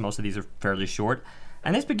 minutes. Most of these are fairly short.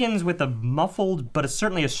 And this begins with a muffled, but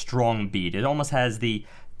certainly a strong beat. It almost has the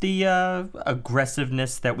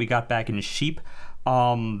aggressiveness that we got back in Sheep,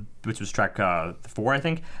 which was track 4, I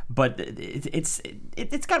think. But it's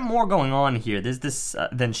got more going on here. There's this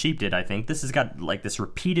than Sheep did, I think. This has got like this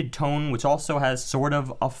repeated tone, which also has sort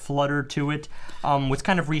of a flutter to it, which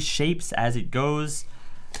kind of reshapes as it goes.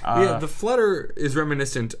 The flutter is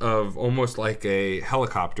reminiscent of almost like a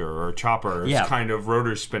helicopter or a chopper. It's kind of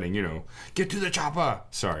rotor spinning, Get to the chopper!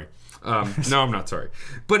 Sorry. No, I'm not sorry.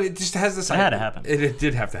 But it just has this... It had to happen. It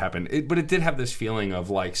did have to happen. But it did have this feeling of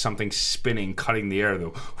like something spinning, cutting the air,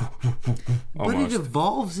 though. But it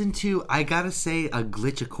evolves into, I gotta say, a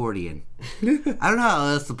glitch accordion. I don't know how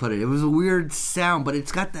else to put it. It was a weird sound, but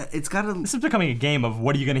it's got that... This is becoming a game of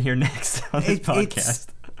what are you going to hear next on this podcast.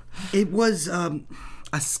 It was...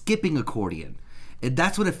 a skipping accordion.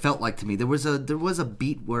 That's what it felt like to me. There was a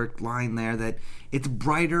beat work line there that it's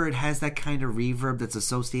brighter. It has that kind of reverb that's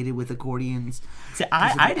associated with accordions. See,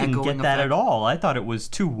 I didn't get that at all. I thought it was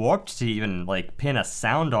too warped to even like pin a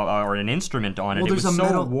sound or an instrument on it. It was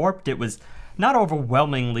so warped. It was not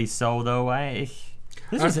overwhelmingly so, though.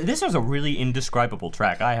 This was a really indescribable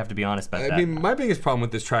track. I have to be honest about that. I mean, my biggest problem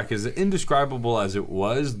with this track is indescribable as it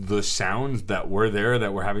was, the sounds that were there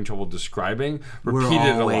that we're having trouble describing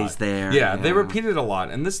repeated a lot. There. Yeah, they repeated a lot.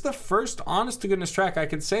 And this is the first honest-to-goodness track I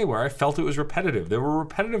could say where I felt it was repetitive. There were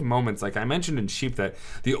repetitive moments, like I mentioned in Sheep, that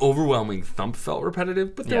the overwhelming thump felt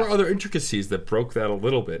repetitive, but there were other intricacies that broke that a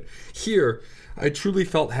little bit. Here... I truly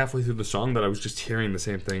felt halfway through the song that I was just hearing the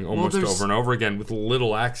same thing almost over and over again with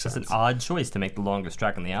little accents. It's an odd choice to make the longest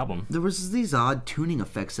track on the album. There was these odd tuning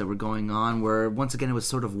effects that were going on where, once again, it was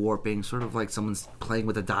sort of warping, sort of like someone's playing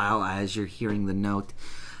with a dial as you're hearing the note.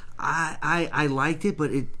 I liked it,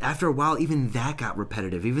 but after a while, even that got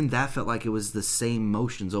repetitive. Even that felt like it was the same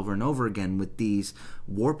motions over and over again with these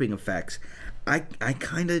warping effects. I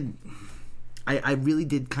really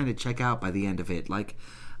did kind of check out by the end of it. Like...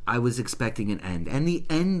 I was expecting an end. And the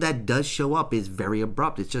end that does show up is very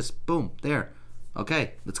abrupt. It's just, boom, there.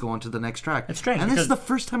 Okay, let's go on to the next track. It's strange. And this is the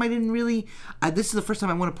first time I didn't really... this is the first time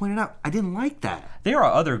I want to point it out. I didn't like that. There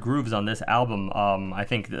are other grooves on this album. I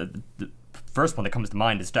think the first one that comes to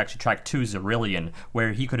mind is actually track 2, Zerillion,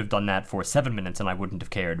 where he could have done that for 7 minutes and I wouldn't have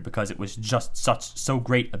cared because it was just so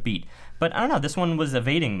great a beat. But I don't know, this one was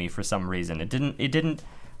evading me for some reason. It didn't...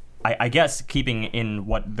 I guess keeping in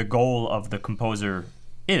what the goal of the composer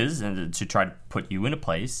is, and to try to put you in a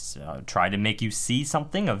place, try to make you see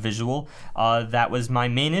something, a visual. That was my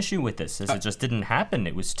main issue with this, is it just didn't happen.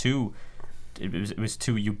 It was too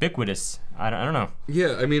ubiquitous. I don't know.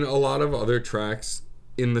 Yeah, I mean, a lot of other tracks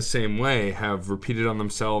in the same way have repeated on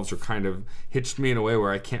themselves or kind of hitched me in a way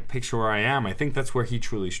where I can't picture where I am. I think that's where he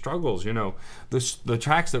truly struggles. The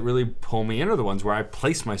tracks that really pull me in are the ones where I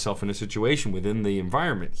place myself in a situation within the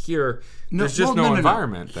environment. Here, there's just no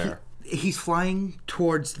environment there. He's flying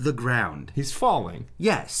towards the ground. He's falling,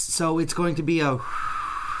 Yes, so it's going to be a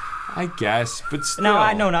I guess, but still. No,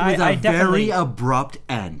 with I a definitely, very abrupt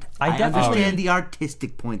end. I definitely- understand the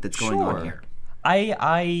artistic point that's going on Sure. here.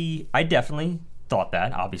 I definitely thought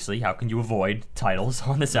that. Obviously, how can you avoid titles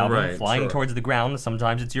on this album? Right, Flying sure. towards the ground.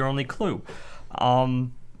 Sometimes it's your only clue.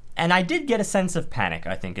 And I did get a sense of panic,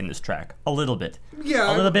 I think, in this track, a little bit.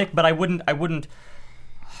 Yeah, a little bit, but I wouldn't.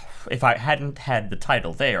 If I hadn't had the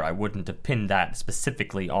title there, I wouldn't have pinned that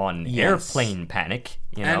specifically on Yes. airplane panic.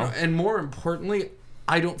 You know, And more importantly,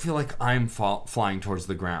 I don't feel like I'm flying towards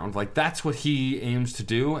the ground. Like, that's what he aims to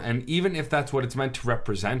do, and even if that's what it's meant to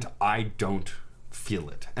represent, I don't feel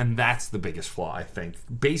it. And that's the biggest flaw, I think,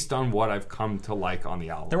 based on what I've come to like on the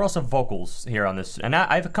album. there are also vocals here on this, and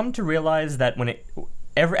I've come to realize that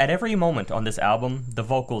at every moment on this album, the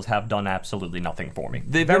vocals have done absolutely nothing for me.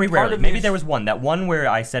 They've Very been part rarely. of Maybe these- there was that one where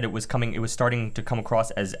I said it was starting to come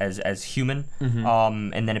across as human,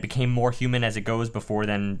 and then it became more human as it goes before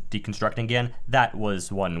then deconstructing again. That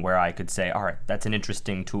was one where I could say, all right, that's an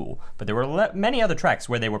interesting tool. But there were many other tracks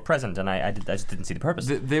where they were present, and I just didn't see the purpose.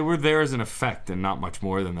 They were there as an effect and not much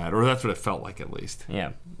more than that, or that's what it felt like, at least. Yeah,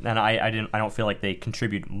 and I don't feel like they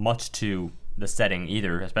contribute much to the setting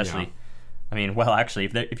either, especially. Yeah. I mean, well,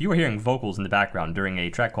 actually, if you were hearing vocals in the background during a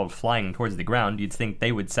track called "Flying Towards the Ground," you'd think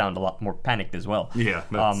they would sound a lot more panicked as well. Yeah,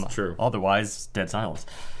 that's true. Otherwise, dead silence.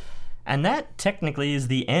 And that technically is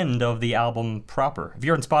the end of the album proper. If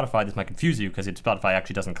you're on Spotify, this might confuse you because Spotify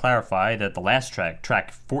actually doesn't clarify that the last track,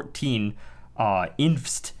 track 14,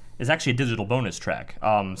 Infst, is actually a digital bonus track.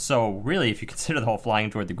 So really, if you consider the whole "Flying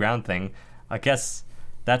Toward the Ground" thing, I guess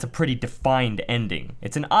that's a pretty defined ending.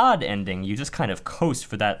 It's an odd ending. You just kind of coast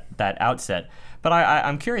for that outset. But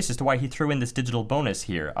I'm curious as to why he threw in this digital bonus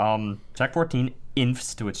here. Track 14,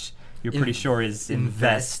 Infst, which you're pretty sure is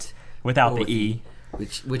invest without the E.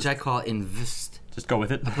 Which I call invest. Just go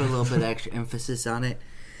with it. Put a little bit of extra emphasis on it.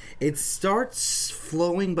 It starts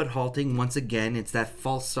flowing but halting once again. It's that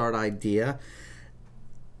false start idea.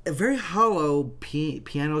 A very hollow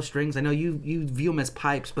piano strings. I know you view them as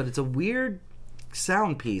pipes, but it's a weird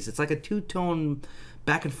sound piece. It's like a two-tone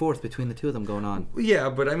back and forth between the two of them going on. Yeah,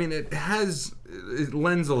 but I mean, it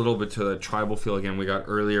lends a little bit to the tribal feel again we got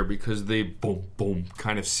earlier, because the boom, boom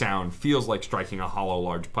kind of sound feels like striking a hollow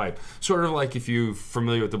large pipe. Sort of like if you're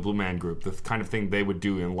familiar with the Blue Man Group, the kind of thing they would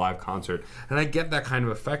do in live concert. And I get that kind of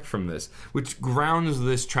effect from this, which grounds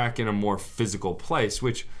this track in a more physical place,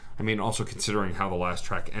 which, I mean, also considering how the last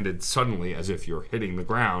track ended suddenly as if you're hitting the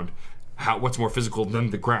ground, what's more physical than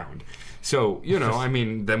the ground? So, I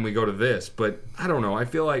mean, then we go to this, but I don't know. I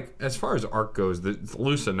feel like as far as art goes, it's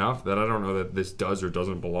loose enough that I don't know that this does or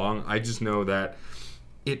doesn't belong. I just know that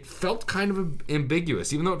it felt kind of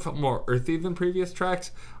ambiguous. Even though it felt more earthy than previous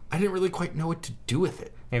tracks, I didn't really quite know what to do with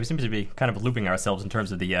it. Yeah, we seem to be kind of looping ourselves in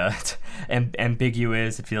terms of the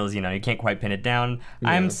ambiguous. It feels, you can't quite pin it down.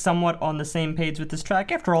 Yeah. I'm somewhat on the same page with this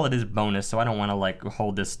track. After all, it is bonus, so I don't want to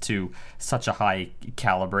hold this to such a high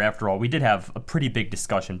caliber. After all, we did have a pretty big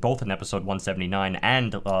discussion, both in episode 179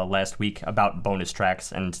 and last week, about bonus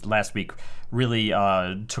tracks. And last week really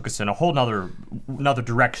took us in a whole another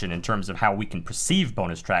direction in terms of how we can perceive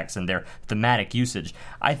bonus tracks and their thematic usage.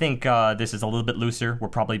 I think this is a little bit looser. We're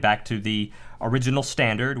probably back to the original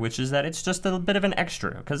standard, which is that it's just a bit of an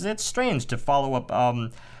extra, because it's strange to follow up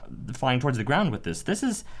Flying Towards the Ground with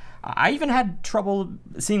this. I even had trouble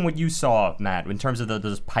seeing what you saw, Matt, in terms of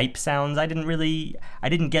those pipe sounds. I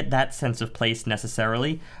didn't get that sense of place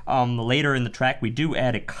necessarily. Later in the track, we do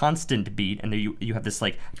add a constant beat, and you have this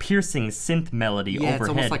like piercing synth melody overhead. Yeah, it's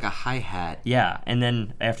almost like a hi-hat. Yeah, and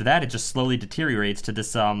then after that, it just slowly deteriorates to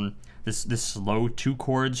this this slow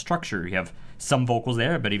 2-chord structure. You have some vocals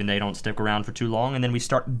there, but even they don't stick around for too long, and then we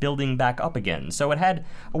start building back up again. So it had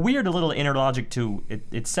a weird little inner logic to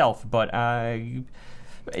itself, but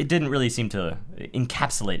it didn't really seem to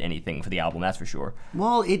encapsulate anything for the album, that's for sure.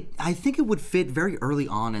 Well, I think it would fit very early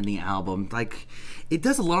on in the album. Like, it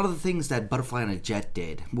does a lot of the things that Butterfly on a Jet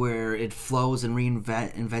did, where it flows and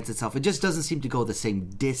reinvents itself. It just doesn't seem to go the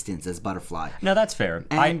same distance as Butterfly. No, that's fair.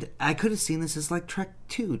 And I could have seen this as like track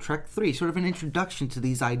 2, track 3, sort of an introduction to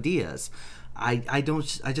these ideas. I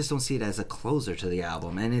just don't see it as a closer to the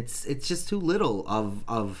album, and it's just too little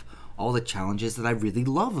of all the challenges that I really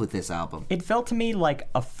love with this album. It felt to me like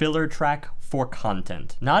a filler track for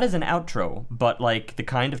content. Not as an outro, but like the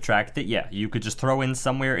kind of track that, you could just throw in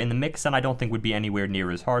somewhere in the mix, and I don't think would be anywhere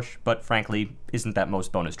near as harsh, but frankly, isn't that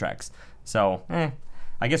most bonus tracks. So,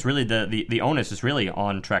 I guess really the onus is really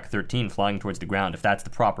on track 13, Flying Towards the Ground. If that's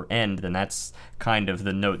the proper end, then that's kind of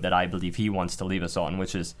the note that I believe he wants to leave us on,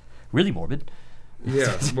 which is really morbid.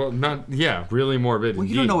 Yeah, well, really morbid. Well,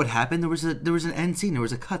 you don't know what happened. There was an end scene. There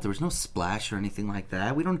was a cut. There was no splash or anything like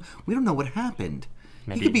that. We don't know what happened.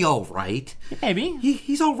 Maybe. He could be all right. Maybe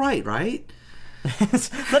he's all right, right?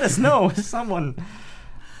 Let us know, someone.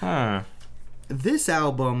 This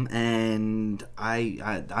album, and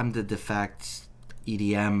I'm the de facto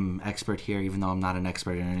EDM expert here, even though I'm not an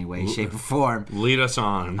expert in any way, shape, or form. Lead us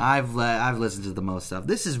on. I've listened to the most stuff.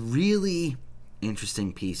 This is really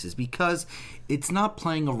interesting pieces because it's not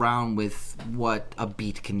playing around with what a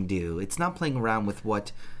beat can do. It's not playing around with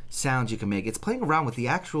what sounds you can make. It's playing around with the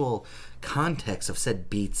actual context of said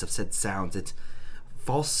beats, of said sounds. It's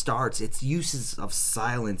false starts. It's uses of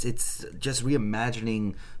silence. It's just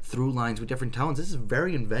reimagining through lines with different tones. This is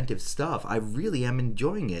very inventive stuff. I really am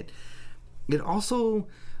enjoying it. It also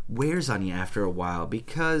wears on you after a while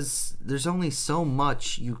because there's only so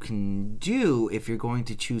much you can do if you're going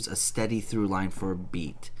to choose a steady through line for a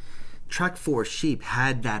beat. Track 4, Sheep,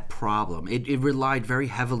 had that problem. It relied very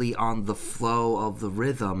heavily on the flow of the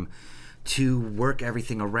rhythm to work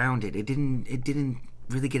everything around it. It didn't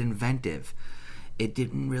really get inventive. It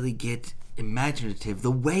didn't really get imaginative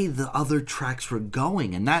the way the other tracks were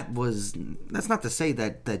going, and that's not to say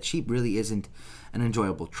that Sheep really isn't an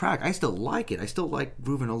enjoyable track. I still like it. I still like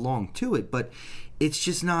grooving along to it, but it's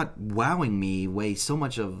just not wowing me the way so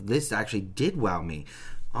much of this actually did wow me.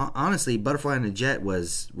 Honestly, Butterfly and the Jet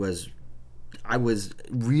was I was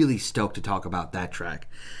really stoked to talk about that track,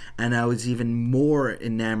 and I was even more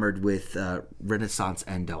enamored with Renaissance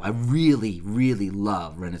Endo. I really, really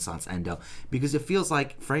love Renaissance Endo because it feels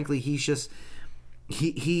like, frankly, he's just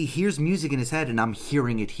he hears music in his head and I'm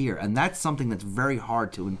hearing it here, and that's something that's very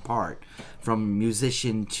hard to impart from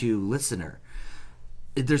musician to listener.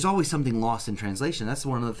 There's always something lost in translation. That's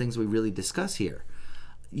one of the things we really discuss here.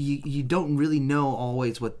 You don't really know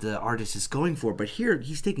always what the artist is going for, but here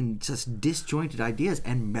he's taking just disjointed ideas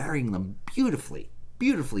and marrying them beautifully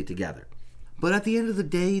together. But at the end of the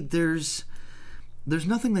day, there's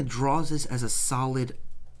nothing that draws this as a solid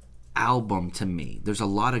album to me. There's a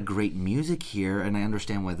lot of great music here, and I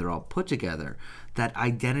understand why they're all put together. That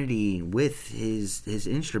identity with his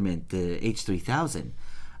instrument, the H3000,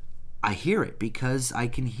 I hear it because I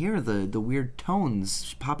can hear the weird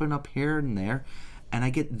tones popping up here and there, and I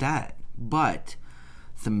get that. But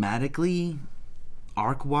thematically,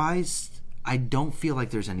 arc-wise, I don't feel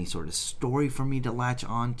like there's any sort of story for me to latch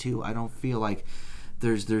onto. I don't feel like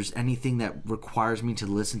there's anything that requires me to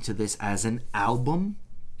listen to this as an album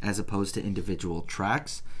as opposed to individual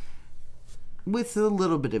tracks, with a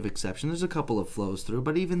little bit of exception. There's a couple of flows through,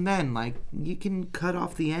 but even then, like, you can cut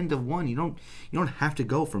off the end of one. You don't have to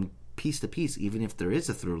go from piece to piece. Even if there is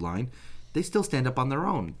a through line, they still stand up on their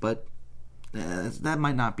own, but that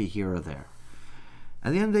might not be here or there.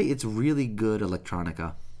 At the end of the day, it's really good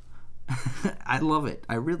electronica. I love it.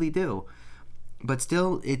 I really do. But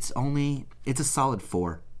still, it's a solid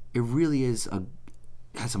 4. It really is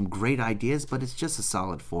has some great ideas, but it's just a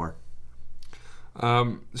solid 4.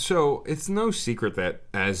 So it's no secret that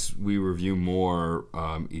as we review more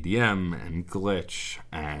EDM and glitch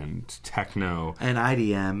and techno and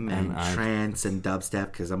IDM and trance and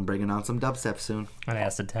dubstep, because I'm bringing on some dubstep soon, and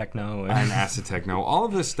acid techno all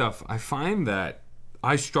of this stuff, I find that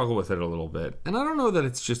I struggle with it a little bit. And I don't know that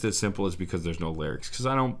it's just as simple as because there's no lyrics, because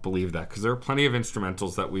I don't believe that, because there are plenty of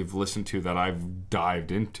instrumentals that we've listened to that I've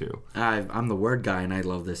dived into. I'm the word guy and I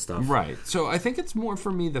love this stuff. Right. So I think it's more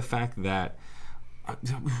for me the fact that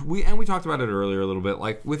we talked about it earlier a little bit,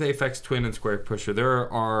 like with Aphex Twin and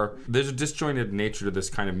Squarepusher, there's a disjointed nature to this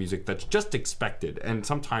kind of music that's just expected and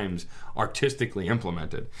sometimes artistically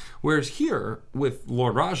implemented. Whereas here with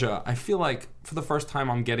Lord Raja, I feel like for the first time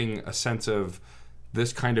I'm getting a sense of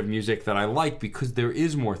this kind of music that I like because there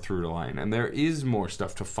is more through the line and there is more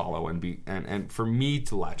stuff to follow and for me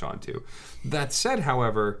to latch onto. That said,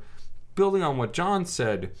 however, building on what John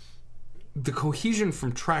said, the cohesion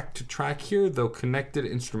from track to track here, though connected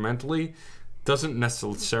instrumentally, doesn't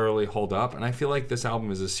necessarily hold up, and I feel like this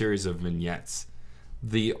album is a series of vignettes.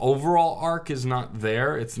 The overall arc is not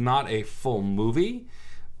there. It's not a full movie,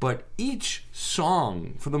 but each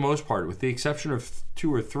song, for the most part, with the exception of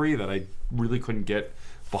 2 or 3 that I really couldn't get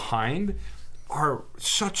behind, are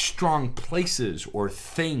such strong places or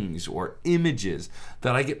things or images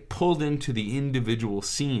that I get pulled into the individual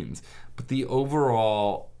scenes. But the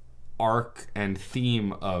overall arc and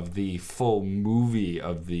theme of the full movie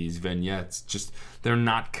of these vignettes, just they're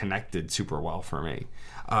not connected super well for me.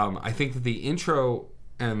 I think that the intro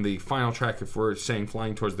and the final track, if we're saying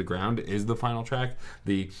Flying Towards the Ground, is the final track.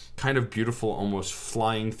 The kind of beautiful, almost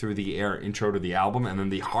flying through the air intro to the album, and then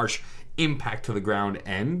the harsh impact to the ground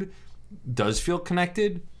end does feel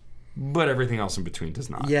connected. but everything else in between does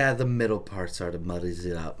not. Yeah, the middle part sort of muddies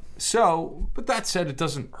it up. So, but that said, it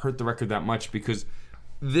doesn't hurt the record that much because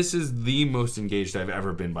this is the most engaged I've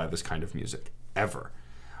ever been by this kind of music, ever.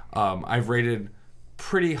 I've rated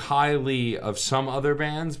pretty highly of some other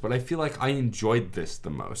bands, but I feel like I enjoyed this the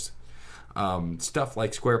most. Stuff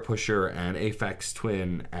like Squarepusher and Aphex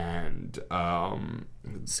Twin and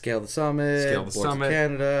Scale the Summit, Boards of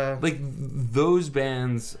Canada. Like those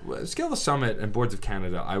bands, Scale the Summit and Boards of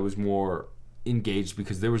Canada, I was more engaged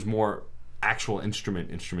because there was more actual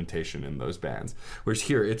instrumentation in those bands. Whereas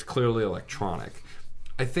here, it's clearly electronic.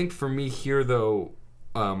 I think for me here, though,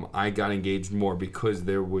 I got engaged more because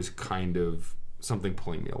there was kind of something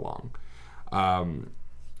pulling me along.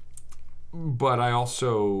 But I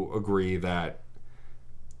also agree that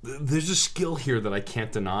there's a skill here that I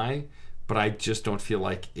can't deny, but I just don't feel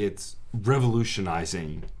like it's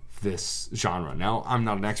revolutionizing this genre. Now, I'm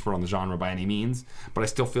not an expert on the genre by any means, but I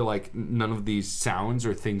still feel like none of these sounds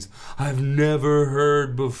are things I've never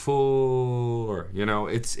heard before. You know,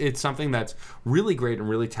 it's something that's really great and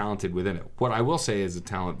really talented within it. What I will say is a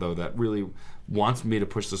talent, though, that really wants me to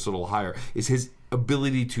push this a little higher is his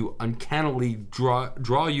ability to uncannily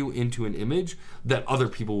draw you into an image that other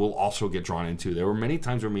people will also get drawn into. There were many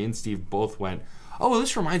times where me and Steve both went, oh, well,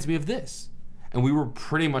 this reminds me of this. And we were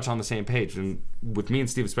pretty much on the same page. And with me and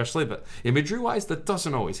Steve especially, but imagery-wise, that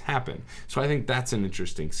doesn't always happen. So I think that's an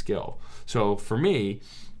interesting skill. So for me,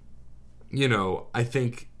 you know, I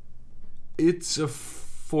think it's a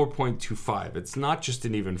 4.25. It's not just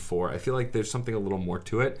an even 4. I feel like there's something a little more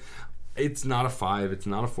to it. It's not a 5. It's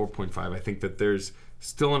not a 4.5. I think that there's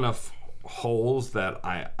still enough holes that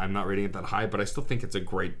I'm not rating it that high, but I still think it's a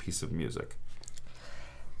great piece of music.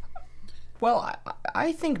 Well,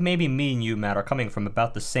 I think maybe me and you, Matt, are coming from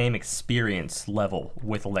about the same experience level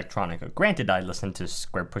with electronica. Granted, I listened to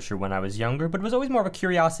Squarepusher when I was younger, but it was always more of a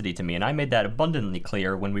curiosity to me, and I made that abundantly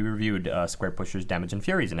clear when we reviewed Squarepusher's Damage and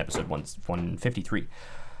Furies in episode 153.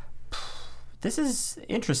 This is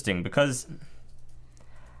interesting because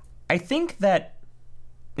I think that,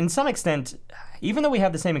 in some extent, even though we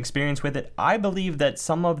have the same experience with it, I believe that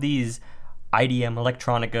some of these IDM,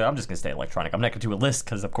 electronica, I'm just going to say electronica. I'm not going to do a list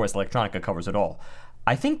because, of course, electronica covers it all.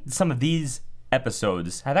 I think some of these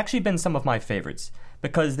episodes have actually been some of my favorites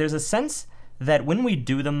because there's a sense that when we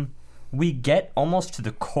do them, we get almost to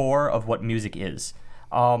the core of what music is.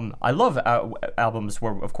 I love albums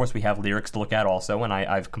where, of course, we have lyrics to look at also, and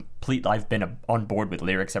I've been on board with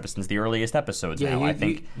lyrics ever since the earliest episodes. Yeah, now, I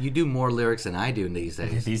think you do more lyrics than I do these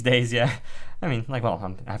days. These days, yeah. I mean, like,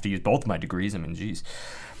 well, I have to use both my degrees. I mean, geez.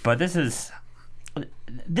 But this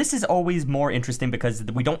is always more interesting because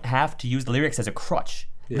we don't have to use the lyrics as a crutch.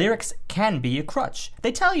 Yeah. Lyrics can be a crutch.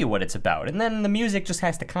 They tell you what it's about, and then the music just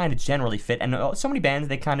has to kind of generally fit. And so many bands,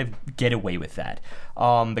 they kind of get away with that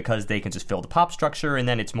because they can just fill the pop structure, and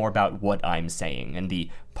then it's more about what I'm saying and the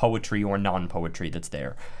poetry or non-poetry that's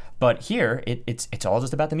there. But here, it's all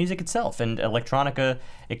just about the music itself, and electronica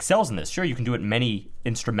excels in this. Sure, you can do it in many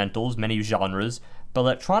instrumentals, many genres, but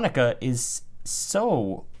electronica is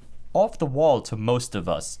so off the wall to most of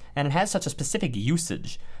us, and it has such a specific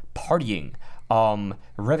usage. Partying,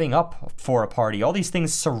 revving up for a party, all these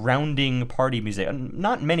things surrounding party music. And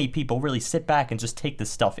not many people really sit back and just take this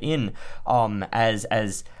stuff in as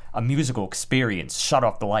a musical experience, shut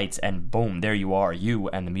off the lights, and boom, there you are, you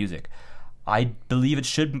and the music. I believe it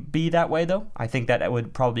should be that way, though. I think that it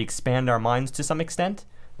would probably expand our minds to some extent.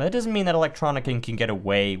 But that doesn't mean that electronica can get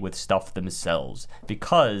away with stuff themselves,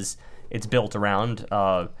 because it's built around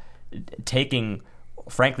taking,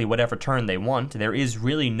 frankly, whatever turn they want. There is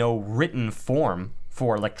really no written form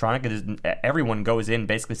for electronica. Everyone goes in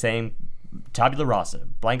basically saying tabula rasa,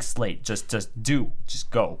 blank slate, just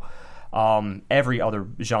go. Every other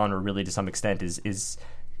genre, really, to some extent, is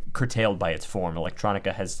curtailed by its form.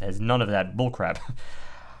 Electronica has none of that bullcrap.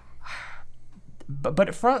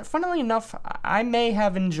 But funnily enough, I may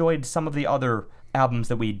have enjoyed some of the other albums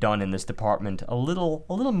that we'd done in this department a little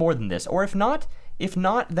more than this. Or if not,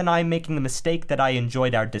 then I'm making the mistake that I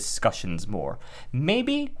enjoyed our discussions more.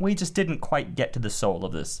 Maybe we just didn't quite get to the soul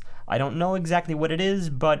of this. I don't know exactly what it is,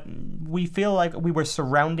 but we feel like we were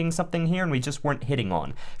surrounding something here and we just weren't hitting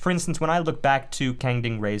on. For instance, when I look back to Kang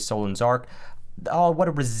Ding Ray's Solon's Arc, oh, what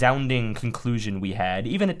a resounding conclusion we had.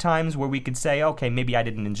 Even at times where we could say, okay, maybe I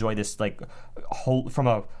didn't enjoy this from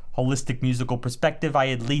a holistic musical perspective, I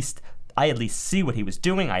at least see what he was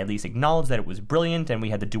doing. I at least acknowledge that it was brilliant, and we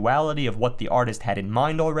had the duality of what the artist had in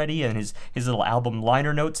mind already and his little album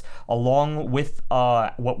liner notes, along with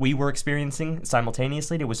what we were experiencing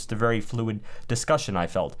simultaneously. It was just a very fluid discussion, I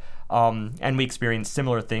felt. And we experienced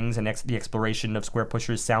similar things in the exploration of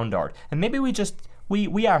Squarepusher's sound art. And maybe we just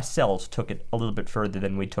we ourselves took it a little bit further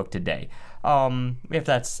than we took today. If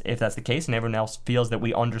that's the case and everyone else feels that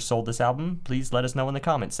we undersold this album, please let us know in the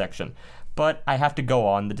comments section. But I have to go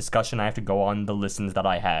on the discussion, I have to go on the listens that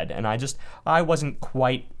I had, and I wasn't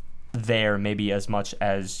quite there maybe as much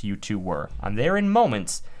as you two were. I'm there in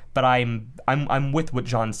moments, but I'm with what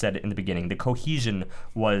John said in the beginning. The cohesion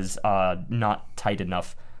was not tight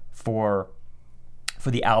enough for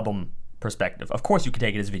the album perspective. Of course you could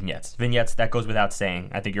take it as vignettes. Vignettes, that goes without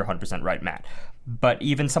saying. I think you're 100% right, Matt. But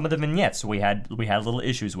even some of the vignettes we had little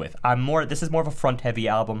issues with. This is more of a front-heavy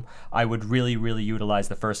album. I would really, really utilize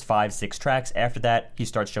the first 5-6 tracks. After that, he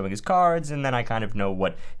starts showing his cards, and then I kind of know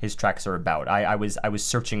what his tracks are about. I was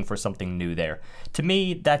searching for something new there. To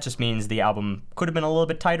me, that just means the album could have been a little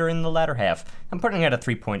bit tighter in the latter half. I'm putting it at a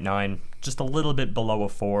 3.9, just a little bit below a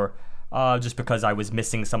 4. Just because I was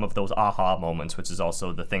missing some of those aha moments, which is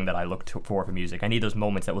also the thing that I look for music. I need those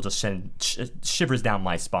moments that will just send shivers down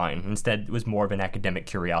my spine. Instead, it was more of an academic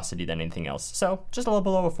curiosity than anything else. So, just a little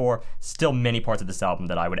below a 4. Still many parts of this album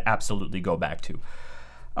that I would absolutely go back to.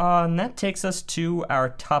 And that takes us to our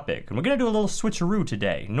topic. And we're going to do a little switcheroo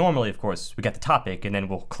today. Normally, of course, we get the topic, and then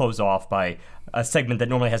we'll close off by a segment that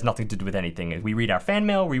normally has nothing to do with anything. We read our fan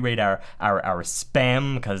mail, we read our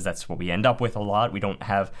spam, because that's what we end up with a lot. We don't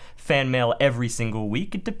have fan mail every single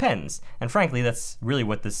week. It depends. And frankly, that's really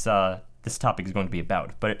what this topic is going to be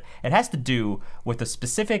about. But it has to do with a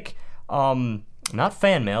specific... not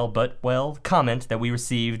fan mail, but, well, comment that we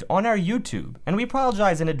received on our YouTube. And we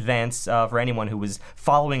apologize in advance for anyone who was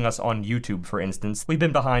following us on YouTube, for instance. We've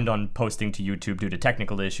been behind on posting to YouTube due to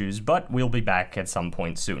technical issues, but we'll be back at some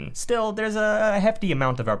point soon. Still, there's a hefty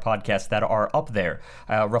amount of our podcasts that are up there,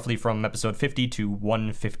 roughly from episode 50 to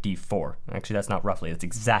 154. Actually, that's not roughly, that's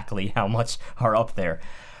exactly how much are up there.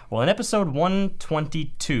 Well, in episode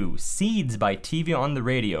 122, Seeds by TV on the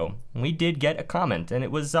Radio, we did get a comment, and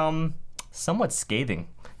it was, somewhat scathing,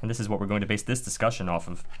 and this is what we're going to base this discussion off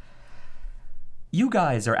of. You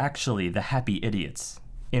guys are actually the Happy Idiots,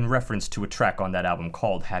 in reference to a track on that album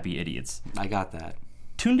called Happy Idiots. I got that.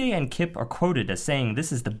 Tunde and Kip are quoted as saying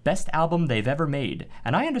this is the best album they've ever made,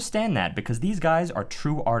 and I understand that because these guys are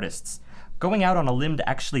true artists. Going out on a limb to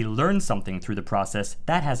actually learn something through the process,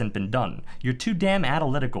 that hasn't been done. You're too damn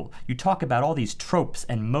analytical. You talk about all these tropes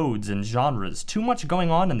and modes and genres. Too much going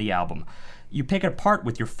on in the album. You pick it apart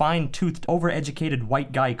with your fine-toothed, overeducated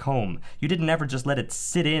white guy comb. You didn't ever just let it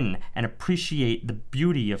sit in and appreciate the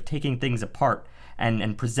beauty of taking things apart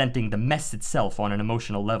and presenting the mess itself on an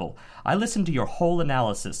emotional level. I listened to your whole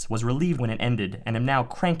analysis, was relieved when it ended, and am now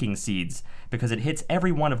cranking Seeds because it hits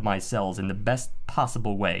every one of my cells in the best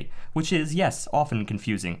possible way, which is, yes, often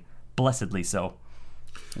confusing. Blessedly so.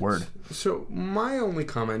 Word. So my only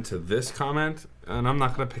comment to this comment, and I'm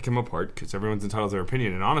not going to pick him apart because everyone's entitled to their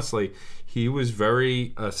opinion, and honestly, he was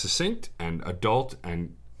very succinct and adult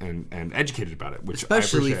and educated about it, which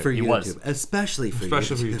especially I appreciate. For He YouTube. was. Especially for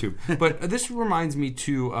YouTube. But this reminds me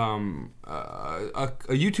to a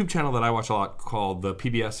YouTube channel that I watch a lot called the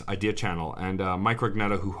PBS Idea Channel, and Mike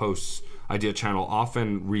Rugnetta, who hosts Idea Channel,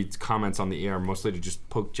 often reads comments on the air, mostly to just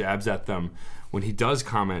poke jabs at them when he does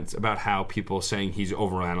comments about how people saying he's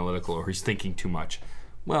over-analytical or he's thinking too much.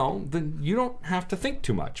 Well, then you don't have to think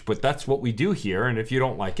too much, but that's what we do here, and if you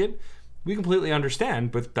don't like it, we completely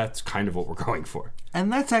understand, but that's kind of what we're going for.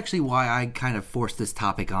 And that's actually why I kind of forced this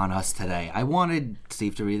topic on us today. I wanted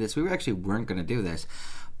Steve to read this. We weren't going to do this,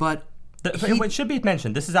 but it should be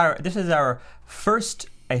mentioned. This is our first,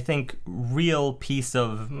 I think, real piece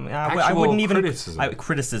of I wouldn't even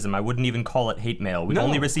criticism. I wouldn't even call it hate mail. We've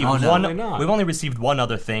only received We've only received one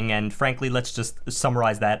other thing, and frankly, let's just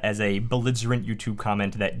summarize that as a belligerent YouTube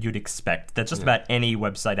comment that you'd expect. That just about any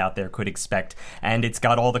website out there could expect, and it's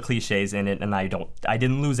got all the cliches in it. And I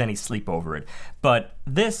didn't lose any sleep over it. But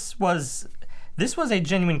this was a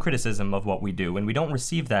genuine criticism of what we do, and we don't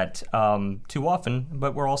receive that too often.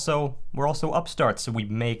 But we're also upstarts, so we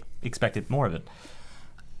may expect more of it.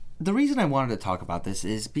 The reason I wanted to talk about this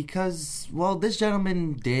is because, well, this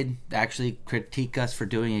gentleman did actually critique us for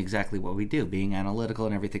doing exactly what we do, being analytical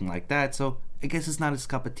and everything like that, so I guess it's not his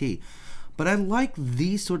cup of tea. But I like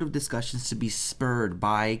these sort of discussions to be spurred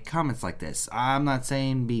by comments like this. I'm not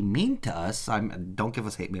saying be mean to us. Don't give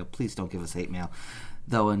us hate mail. Please don't give us hate mail.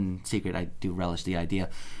 Though in secret, I do relish the idea.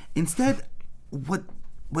 Instead, what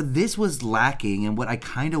this was lacking and what I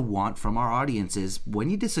kind of want from our audience is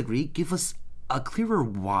when you disagree, give us a clearer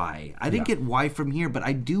why. I didn't get why from here, but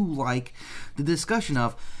I do like the discussion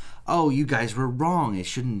of, oh, you guys were wrong. It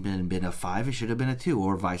shouldn't have been a 5. It should have been a 2,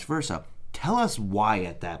 or vice versa. Tell us why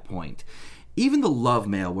at that point. Even the love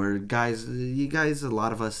mail, where you guys, a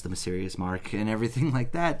lot of us, the mysterious Mark and everything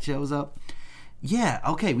like that shows up. yeah,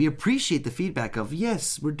 okay, we appreciate the feedback of,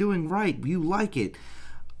 yes, we're doing right, you like it.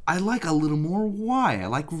 I like a little more why. I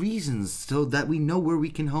like reasons so that we know where we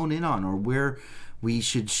can hone in on or where we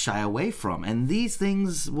should shy away from. And these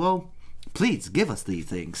things, well, please give us these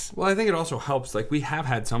things. Well, I think it also helps. Like, we have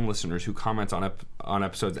had some listeners who comment on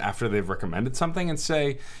episodes after they've recommended something and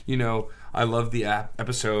say, you know, I love the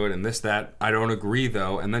episode and this, that. I don't agree,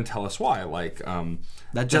 though, and then tell us why. Like,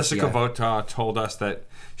 Jessica Vota told us that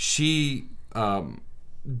she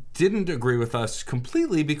didn't agree with us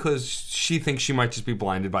completely because she thinks she might just be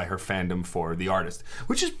blinded by her fandom for the artist,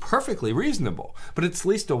 which is perfectly reasonable. But it's at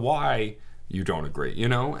least a why you don't agree, you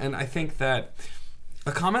know? And I think that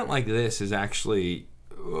a comment like this is actually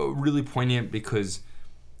really poignant because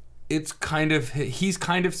it's kind of, he's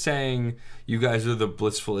kind of saying you guys are the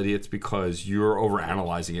blissful idiots because you're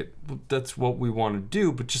overanalyzing it. That's what we want to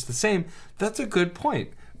do, but just the same, that's a good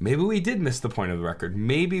point. Maybe we did miss the point of the record.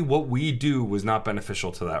 Maybe what we do was not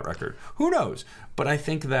beneficial to that record. Who knows? But I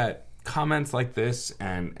think that comments like this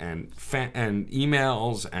and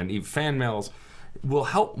emails and even fan mails will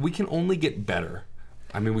help. We can only get better.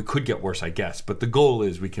 I mean, we could get worse, I guess, but the goal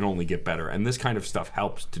is we can only get better, and this kind of stuff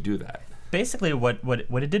helps to do that. Basically, what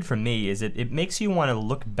it did for me is it makes you want to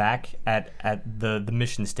look back at the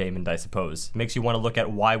mission statement, I suppose. It makes you want to look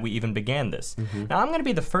at why we even began this. Mm-hmm. Now, I'm going to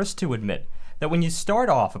be the first to admit that when you start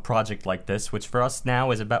off a project like this, which for us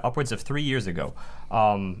now is about upwards of 3 years ago,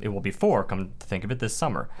 it will be 4, come to think of it, this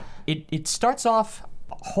summer, it starts off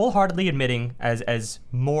wholeheartedly admitting as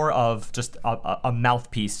more of just a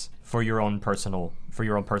mouthpiece for your own personal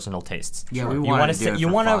tastes. Yeah, sure. we want to you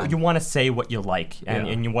want to say what you like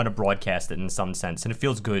and you want to broadcast it in some sense, and it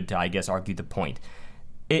feels good to, I guess, argue the point.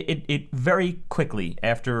 It very quickly,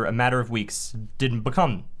 after a matter of weeks, didn't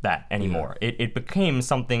become that anymore. Yeah. It became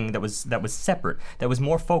something that was separate, that was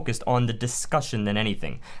more focused on the discussion than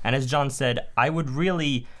anything. And as John said, I would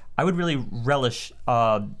really relish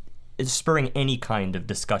spurring any kind of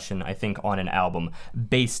discussion, I think, on an album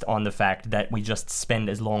based on the fact that we just spend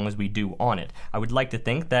as long as we do on it. I would like to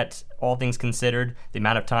think that, all things considered, the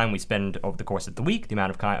amount of time we spend over the course of the week, the amount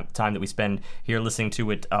of time that we spend here listening to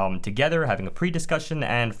it together, having a pre-discussion,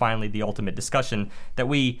 and finally the ultimate discussion, that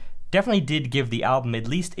we definitely did give the album at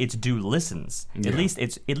least its due listens. Yeah. At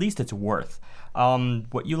least it's worth.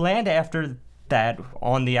 What you land after that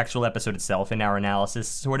on the actual episode itself in our analysis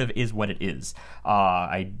sort of is what it is.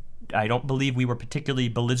 I don't believe we were particularly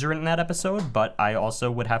belligerent in that episode, but I also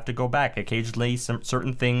would have to go back. Occasionally,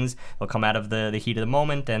 certain things will come out of the heat of the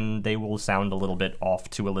moment, and they will sound a little bit off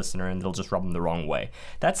to a listener, and it'll just rub them the wrong way.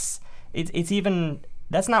 That's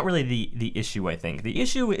not really the issue, I think. The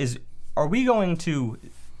issue is, are we going to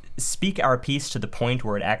speak our piece to the point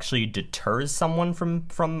where it actually deters someone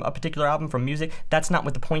from a particular album, from music? That's not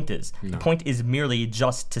what the point is. No. The point is merely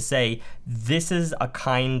just to say, this is a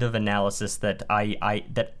kind of analysis that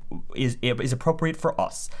that is appropriate for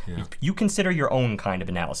us. Yeah. You consider your own kind of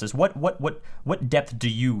analysis. What depth do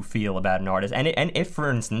you feel about an artist? And if,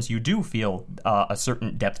 for instance, you do feel a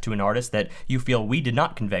certain depth to an artist that you feel we did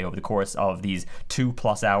not convey over the course of these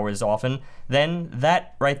 2+ hours often, then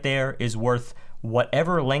that right there is worth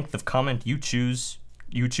whatever length of comment you choose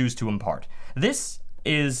to impart. This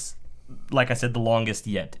is, like I said, the longest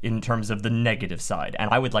yet in terms of the negative side, and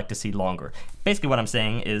I would like to see longer. Basically what I'm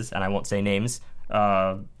saying is, and I won't say names,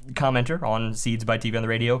 commenter on Seeds by TV on the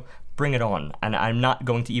Radio, bring it on. And I'm not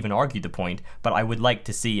going to even argue the point, but I would like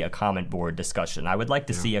to see a comment board discussion. I would like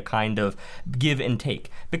to see a kind of give and take,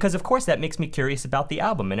 because of course that makes me curious about the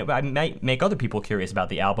album, and it might make other people curious about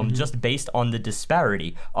the album just based on the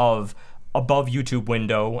disparity of above YouTube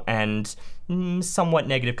window and somewhat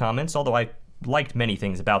negative comments, although I liked many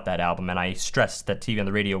things about that album, and I stressed that TV on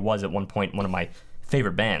the Radio was at one point one of my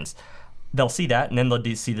favorite bands. They'll see that, and then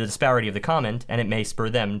they'll see the disparity of the comment, and it may spur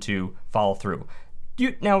them to follow through.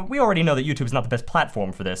 Now, we already know that YouTube is not the best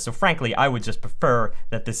platform for this, so frankly, I would just prefer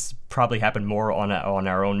that this probably happened more on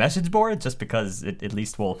our own message board, just because it at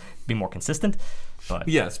least will be more consistent. But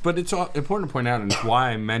yes, but it's important to point out, and it's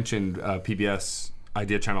why I mentioned PBS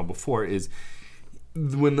Idea Channel before, is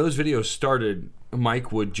when those videos started,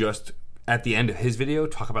 Mike would just, at the end of his video,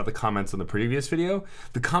 talk about the comments on the previous video.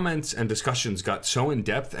 The comments and discussions got so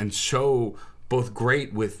in-depth and so both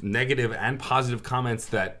great with negative and positive comments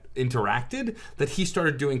that interacted, that he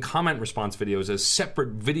started doing comment response videos as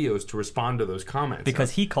separate videos to respond to those comments.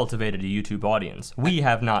 Because he cultivated a YouTube audience. We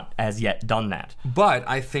have not as yet done that. But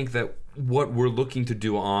I think that what we're looking to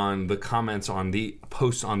do on the comments on the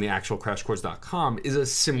posts on the actual crashcourse.com is a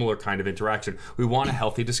similar kind of interaction. We want a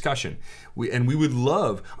healthy discussion. I would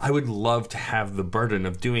love to have the burden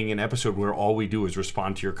of doing an episode where all we do is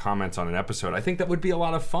respond to your comments on an episode. I think that would be a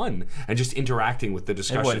lot of fun, and just interacting with the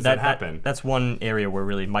discussions that happen. That's one area where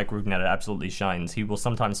really Mike Rugnetta absolutely shines. He will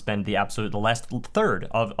sometimes spend the last third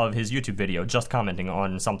of his YouTube video just commenting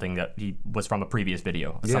on something that he was from a previous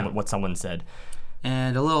video, what someone said.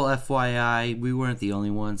 And a little FYI, we weren't the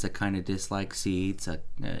only ones that kind of dislike Seeds.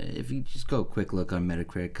 If you just go a quick look on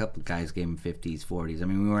Metacritic, a couple of guys gave him 50s, 40s. I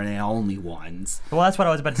mean, we weren't the only ones. Well, that's what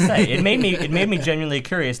I was about to say. It made me genuinely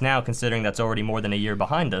curious now, considering that's already more than a year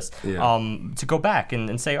behind us, to go back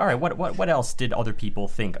and say, all right, what else did other people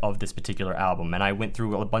think of this particular album? And I went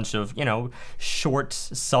through a bunch of, short,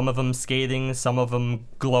 some of them scathing, some of them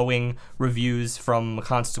glowing reviews from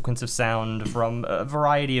Consequence of Sound, from a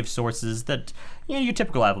variety of sources that... your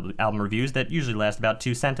typical album reviews that usually last about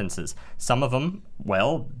 2 sentences. Some of them,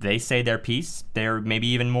 well, they say their piece. They're maybe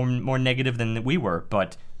even more negative than we were,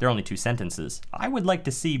 but they're only 2 sentences. I would like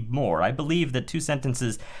to see more. I believe that 2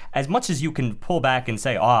 sentences, as much as you can pull back and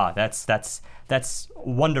say, that's a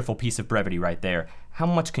wonderful piece of brevity right there, how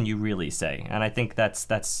much can you really say? And I think that's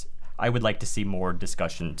I would like to see more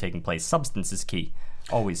discussion taking place. Substance is key,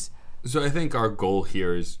 always. So I think our goal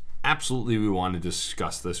here is, absolutely, we want to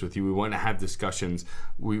discuss this with you. We want to have discussions.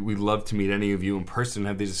 We'd love to meet any of you in person and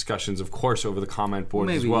have these discussions, of course, over the comment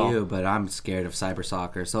board as well. Maybe you, but I'm scared of cyber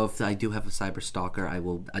stalker. So if I do have a cyber stalker, I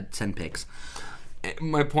will send pics.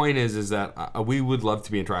 My point is that we would love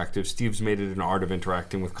to be interactive. Steve's made it an art of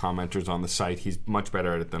interacting with commenters on the site. He's much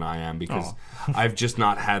better at it than I am because I've just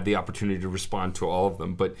not had the opportunity to respond to all of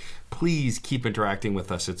them. But please keep interacting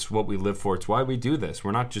with us. It's what we live for. It's why we do this.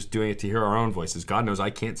 We're not just doing it to hear our own voices. God knows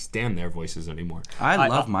I can't stand their voices anymore. I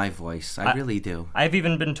love my voice. I really do. I've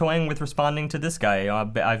even been toying with responding to this guy.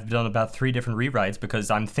 I've done about 3 different rewrites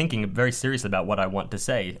because I'm thinking very seriously about what I want to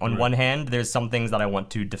say. On one hand, there's some things that I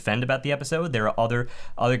want to defend about the episode. There are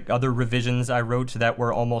other revisions I wrote that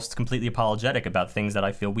were almost completely apologetic about things that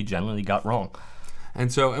I feel we generally got wrong.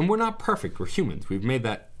 And we're not perfect. We're humans. We've made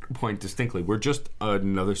that point distinctly. We're just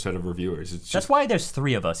another set of reviewers. That's why there's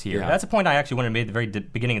 3 of us here. Yeah. That's a point I actually wanted to make at the very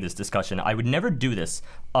beginning of this discussion. I would never do this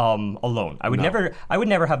alone. I would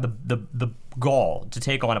never have the gall to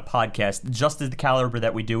take on a podcast just as the caliber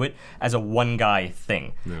that we do it as a one guy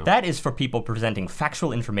thing. No. That is for people presenting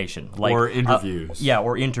factual information, or interviews.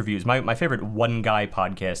 Or interviews. My favorite one guy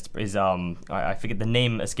podcast is I forget the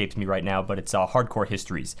name, escapes me right now, but it's Hardcore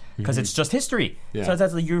Histories, because it's just history. Yeah. So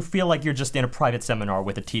that's you feel like you're just in a private seminar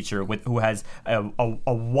with a teacher who has a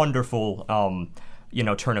wonderful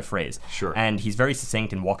turn of phrase. Sure. And he's very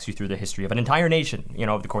succinct and walks you through the history of an entire nation,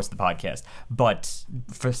 over the course of the podcast. But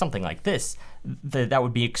for something like this, that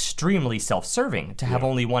would be extremely self-serving to have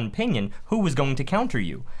only one opinion. Who was going to counter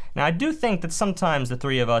you? Now, I do think that sometimes the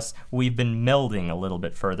 3 of us, we've been melding a little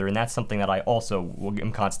bit further, and that's something that I also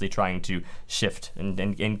am constantly trying to shift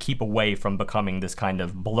and keep away from becoming this kind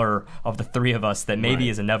of blur of the 3 of us that maybe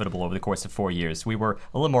is inevitable over the course of 4 years. We were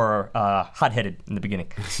a little more hot-headed in the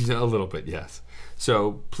beginning. A little bit, yes.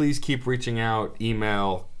 So please keep reaching out,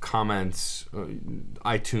 email, comments,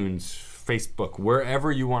 iTunes, Facebook,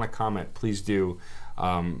 wherever you want to comment, please do.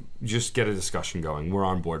 Just get a discussion going. We're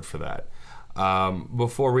on board for that.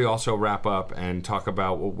 Before we also wrap up and talk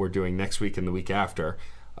about what we're doing next week and the week after,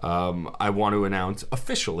 I want to announce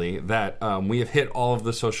officially that we have hit all of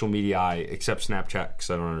the social media except Snapchat, because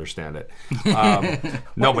I don't understand it.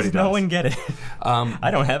 Nobody does. No one get it.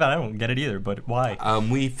 I don't have it. I don't get it either. But why?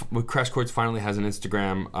 Crash Chords finally has an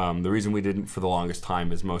Instagram. The reason we didn't for the longest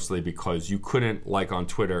time is mostly because you couldn't, like on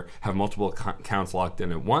Twitter, have multiple accounts logged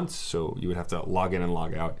in at once. So you would have to log in and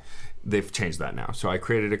log out. They've changed that now. So I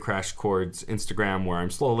created a Crash Chords Instagram where I'm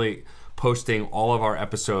slowly posting all of our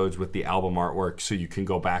episodes with the album artwork, so you can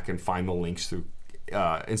go back and find the links through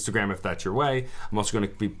Instagram if that's your way. I'm also going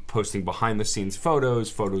to be posting behind the scenes photos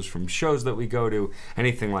from shows that we go to,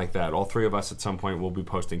 anything like that. All 3 of us at some point will be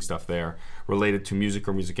posting stuff there related to music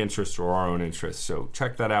or music interests or our own interests. So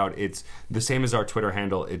check that out. It's the same as our Twitter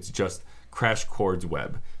handle. It's just Crash Chords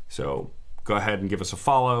Web. So go ahead and give us a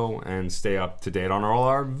follow and stay up to date on all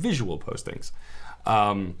our visual postings.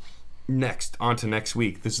 Next, on to next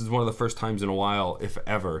week. This is one of the first times in a while, if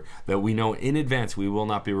ever, that we know in advance we will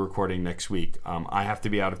not be recording next week. I have to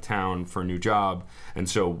be out of town for a new job, and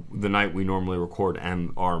so the night we normally record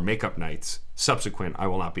and our makeup nights subsequent, I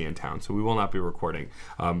will not be in town, so we will not be recording.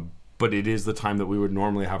 But it is the time that we would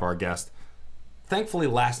normally have our guest thankfully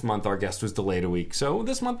last month our guest was delayed a week. So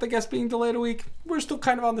this month the guest being delayed a week, we're still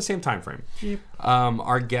kind of on the same time frame. Yep.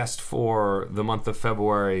 Our guest for the month of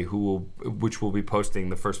February, which will be posting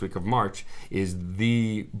the first week of March, is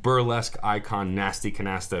the burlesque icon Nasty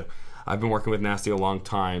Canasta. I've been working with Nasty a long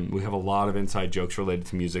time. We have a lot of inside jokes related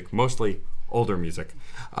to music, mostly older music.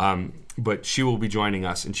 But she will be joining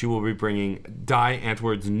us, and she will be bringing Die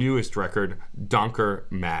Antwoord's newest record, Donker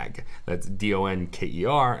Mag. That's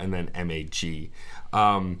Donker and then MAG.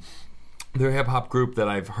 They're a hip-hop group that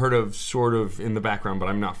I've heard of sort of in the background, but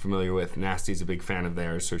I'm not familiar with. Nasty's a big fan of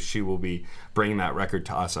theirs, so she will be bringing that record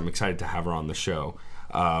to us. I'm excited to have her on the show.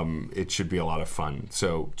 It should be a lot of fun.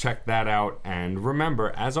 So check that out, and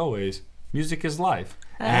remember, as always, music is life.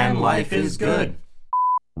 And life is good.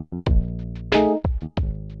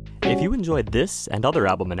 If you enjoyed this and other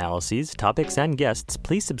album analyses, topics, and guests,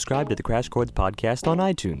 please subscribe to the Crash Chords podcast on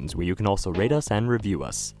iTunes, where you can also rate us and review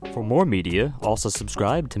us. For more media, also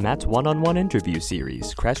subscribe to Matt's one-on-one interview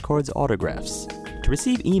series, Crash Chords Autographs. To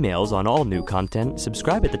receive emails on all new content,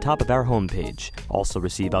 subscribe at the top of our homepage. Also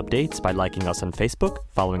receive updates by liking us on Facebook,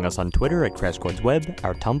 following us on Twitter at Crash Chords Web,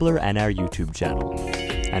 our Tumblr, and our YouTube channel.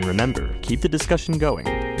 And remember, keep the discussion going,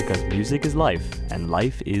 because music is life, and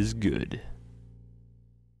life is good.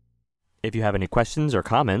 If you have any questions or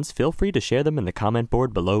comments, feel free to share them in the comment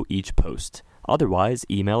board below each post. Otherwise,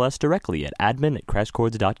 email us directly at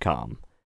admin@crashchords.com.